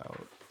or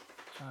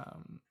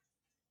um,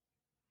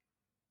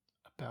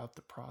 about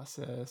the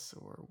process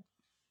or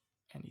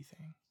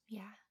anything?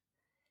 Yeah.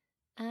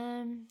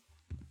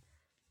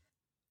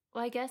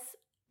 Well, I guess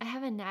I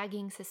have a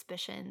nagging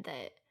suspicion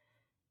that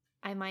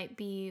I might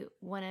be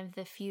one of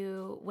the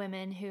few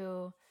women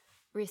who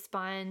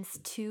responds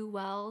too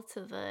well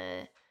to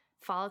the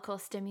follicle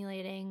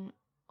stimulating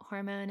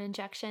hormone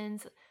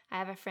injections. I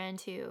have a friend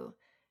who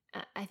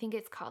I think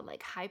it's called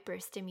like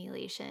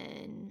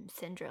hyperstimulation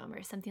syndrome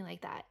or something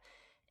like that.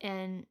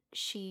 And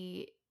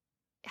she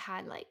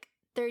had like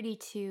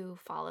 32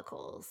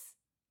 follicles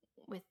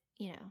with,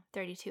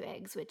 32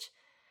 eggs, which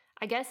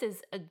I guess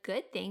is a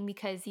good thing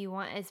because you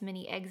want as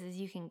many eggs as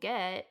you can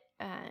get,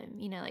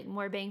 like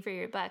more bang for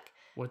your buck.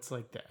 What's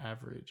like the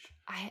average?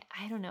 I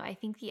don't know. I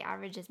think the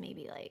average is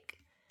maybe like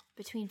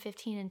between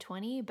 15 and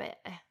 20, but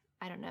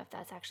I don't know if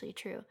that's actually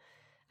true.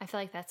 I feel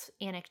like that's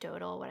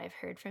anecdotal, what I've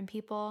heard from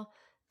people.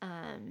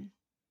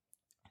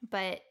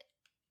 But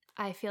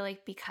I feel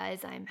like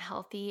because I'm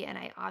healthy and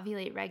I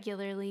ovulate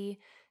regularly,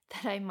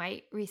 that I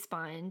might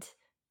respond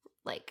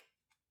like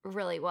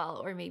really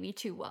well or maybe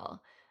too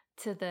well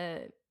to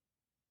the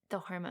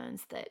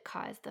hormones that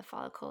cause the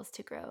follicles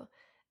to grow.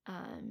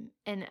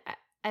 And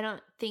I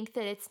don't think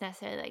that it's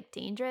necessarily like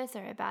dangerous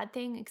or a bad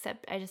thing,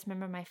 except I just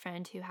remember my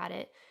friend who had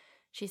it.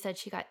 She said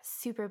she got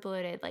super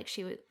bloated, like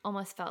she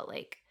almost felt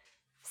like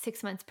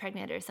 6 months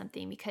pregnant or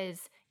something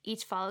because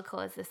each follicle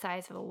is the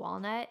size of a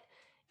walnut,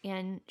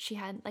 and she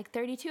had like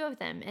 32 of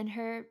them in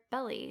her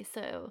belly.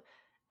 So,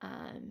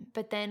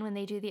 but then when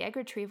they do the egg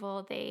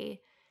retrieval,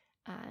 they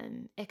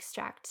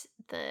extract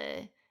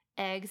the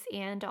eggs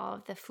and all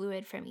of the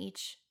fluid from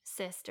each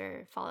cyst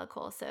or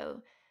follicle.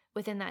 So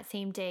within that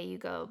same day, you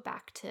go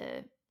back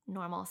to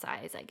normal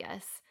size, I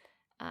guess.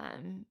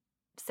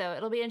 So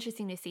it'll be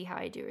interesting to see how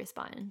I do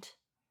respond.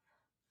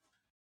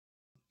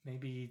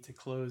 Maybe to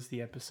close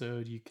the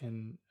episode, you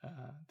can,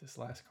 this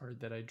last card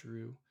that I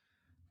drew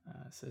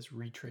says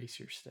retrace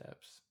your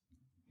steps.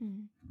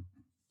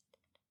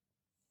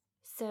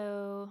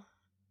 So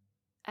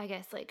I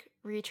guess like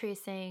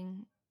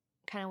retracing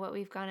kind of what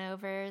we've gone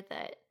over,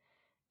 that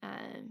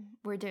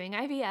we're doing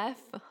IVF,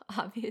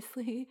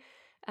 obviously.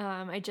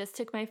 I just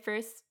took my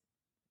first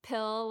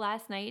pill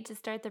last night to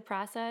start the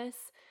process.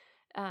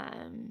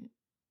 And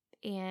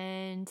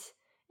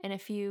in a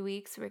few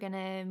weeks, we're going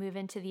to move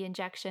into the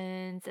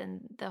injections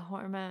and the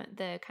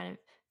kind of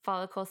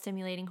follicle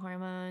stimulating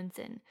hormones,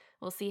 and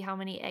we'll see how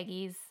many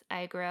eggies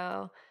I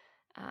grow.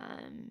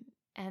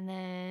 And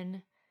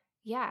then,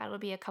 yeah, it'll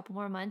be a couple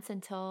more months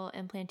until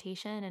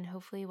implantation, and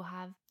hopefully we'll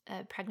have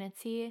a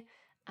pregnancy.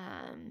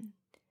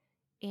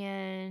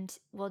 And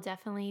we'll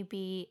definitely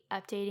be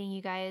updating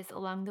you guys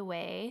along the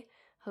way.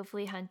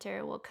 Hopefully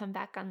Hunter will come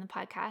back on the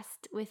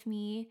podcast with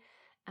me,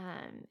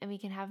 and we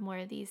can have more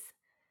of these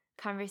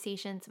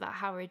conversations about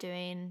how we're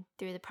doing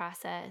through the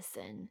process,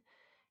 and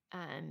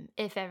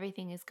if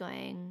everything is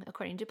going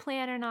according to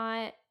plan or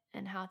not,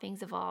 and how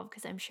things evolve,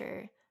 because I'm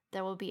sure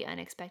there will be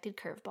unexpected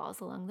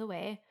curveballs along the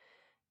way.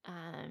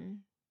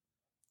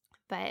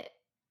 But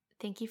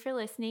thank you for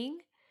listening,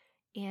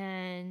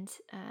 and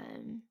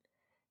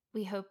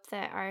we hope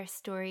that our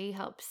story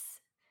helps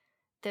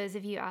those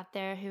of you out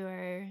there who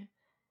are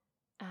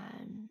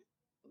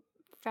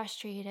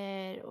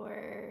frustrated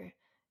or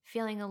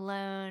feeling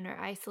alone or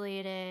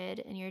isolated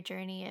in your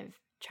journey of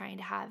trying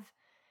to have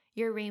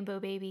your rainbow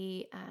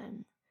baby.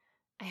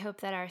 I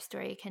hope that our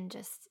story can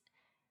just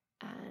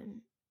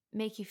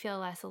make you feel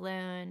less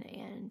alone,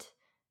 and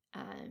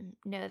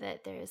know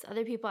that there's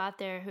other people out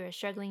there who are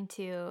struggling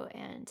too,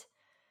 and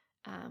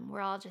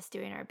we're all just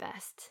doing our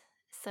best.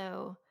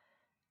 So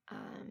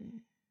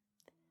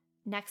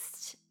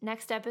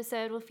next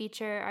episode will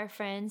feature our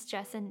friends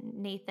Jess and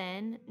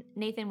Nathan.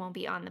 Nathan won't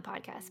be on the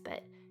podcast,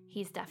 but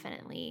he's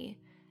definitely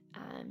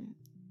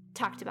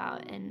talked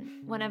about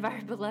and one of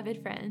our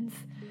beloved friends.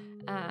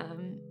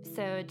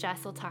 So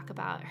Jess will talk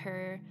about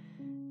her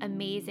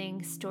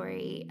amazing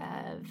story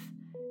of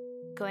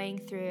going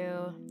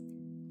through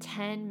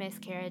 10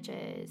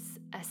 miscarriages,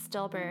 a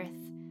stillbirth,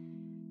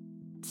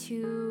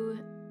 2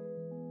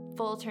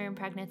 full-term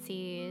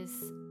pregnancies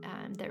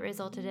that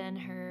resulted in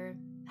her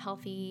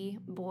healthy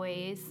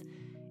boys,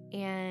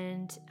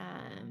 and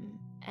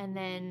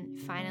then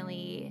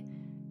finally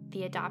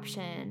the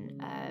adoption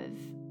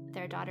of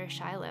their daughter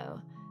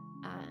Shiloh.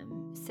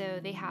 So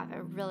they have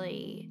a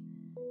really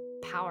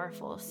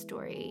powerful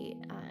story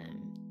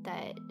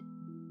that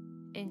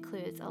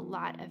includes a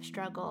lot of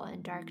struggle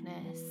and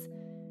darkness,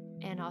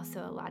 and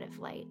also a lot of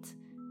light.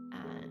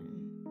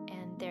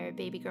 And their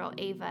baby girl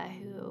Ava,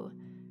 who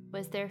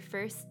was their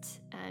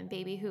first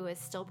baby who was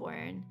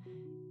stillborn,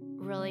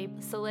 really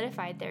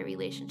solidified their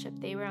relationship.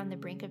 They were on the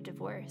brink of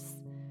divorce.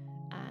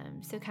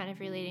 So kind of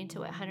relating to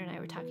what Hunter and I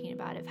were talking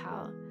about, of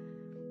how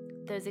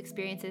those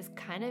experiences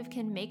kind of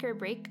can make or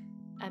break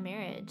a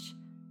marriage.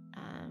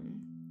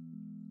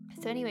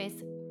 So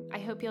anyways, I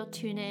hope you'll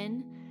tune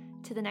in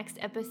to the next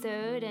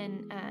episode,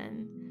 and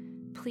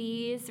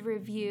Please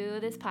review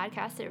this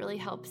podcast. It really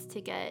helps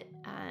to get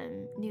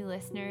new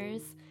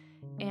listeners,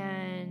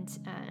 and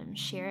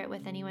share it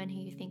with anyone who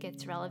you think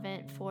it's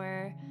relevant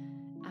for,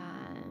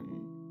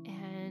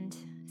 and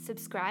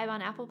subscribe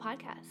on Apple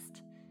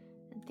Podcast.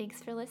 And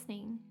thanks for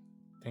listening.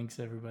 Thanks,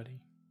 everybody.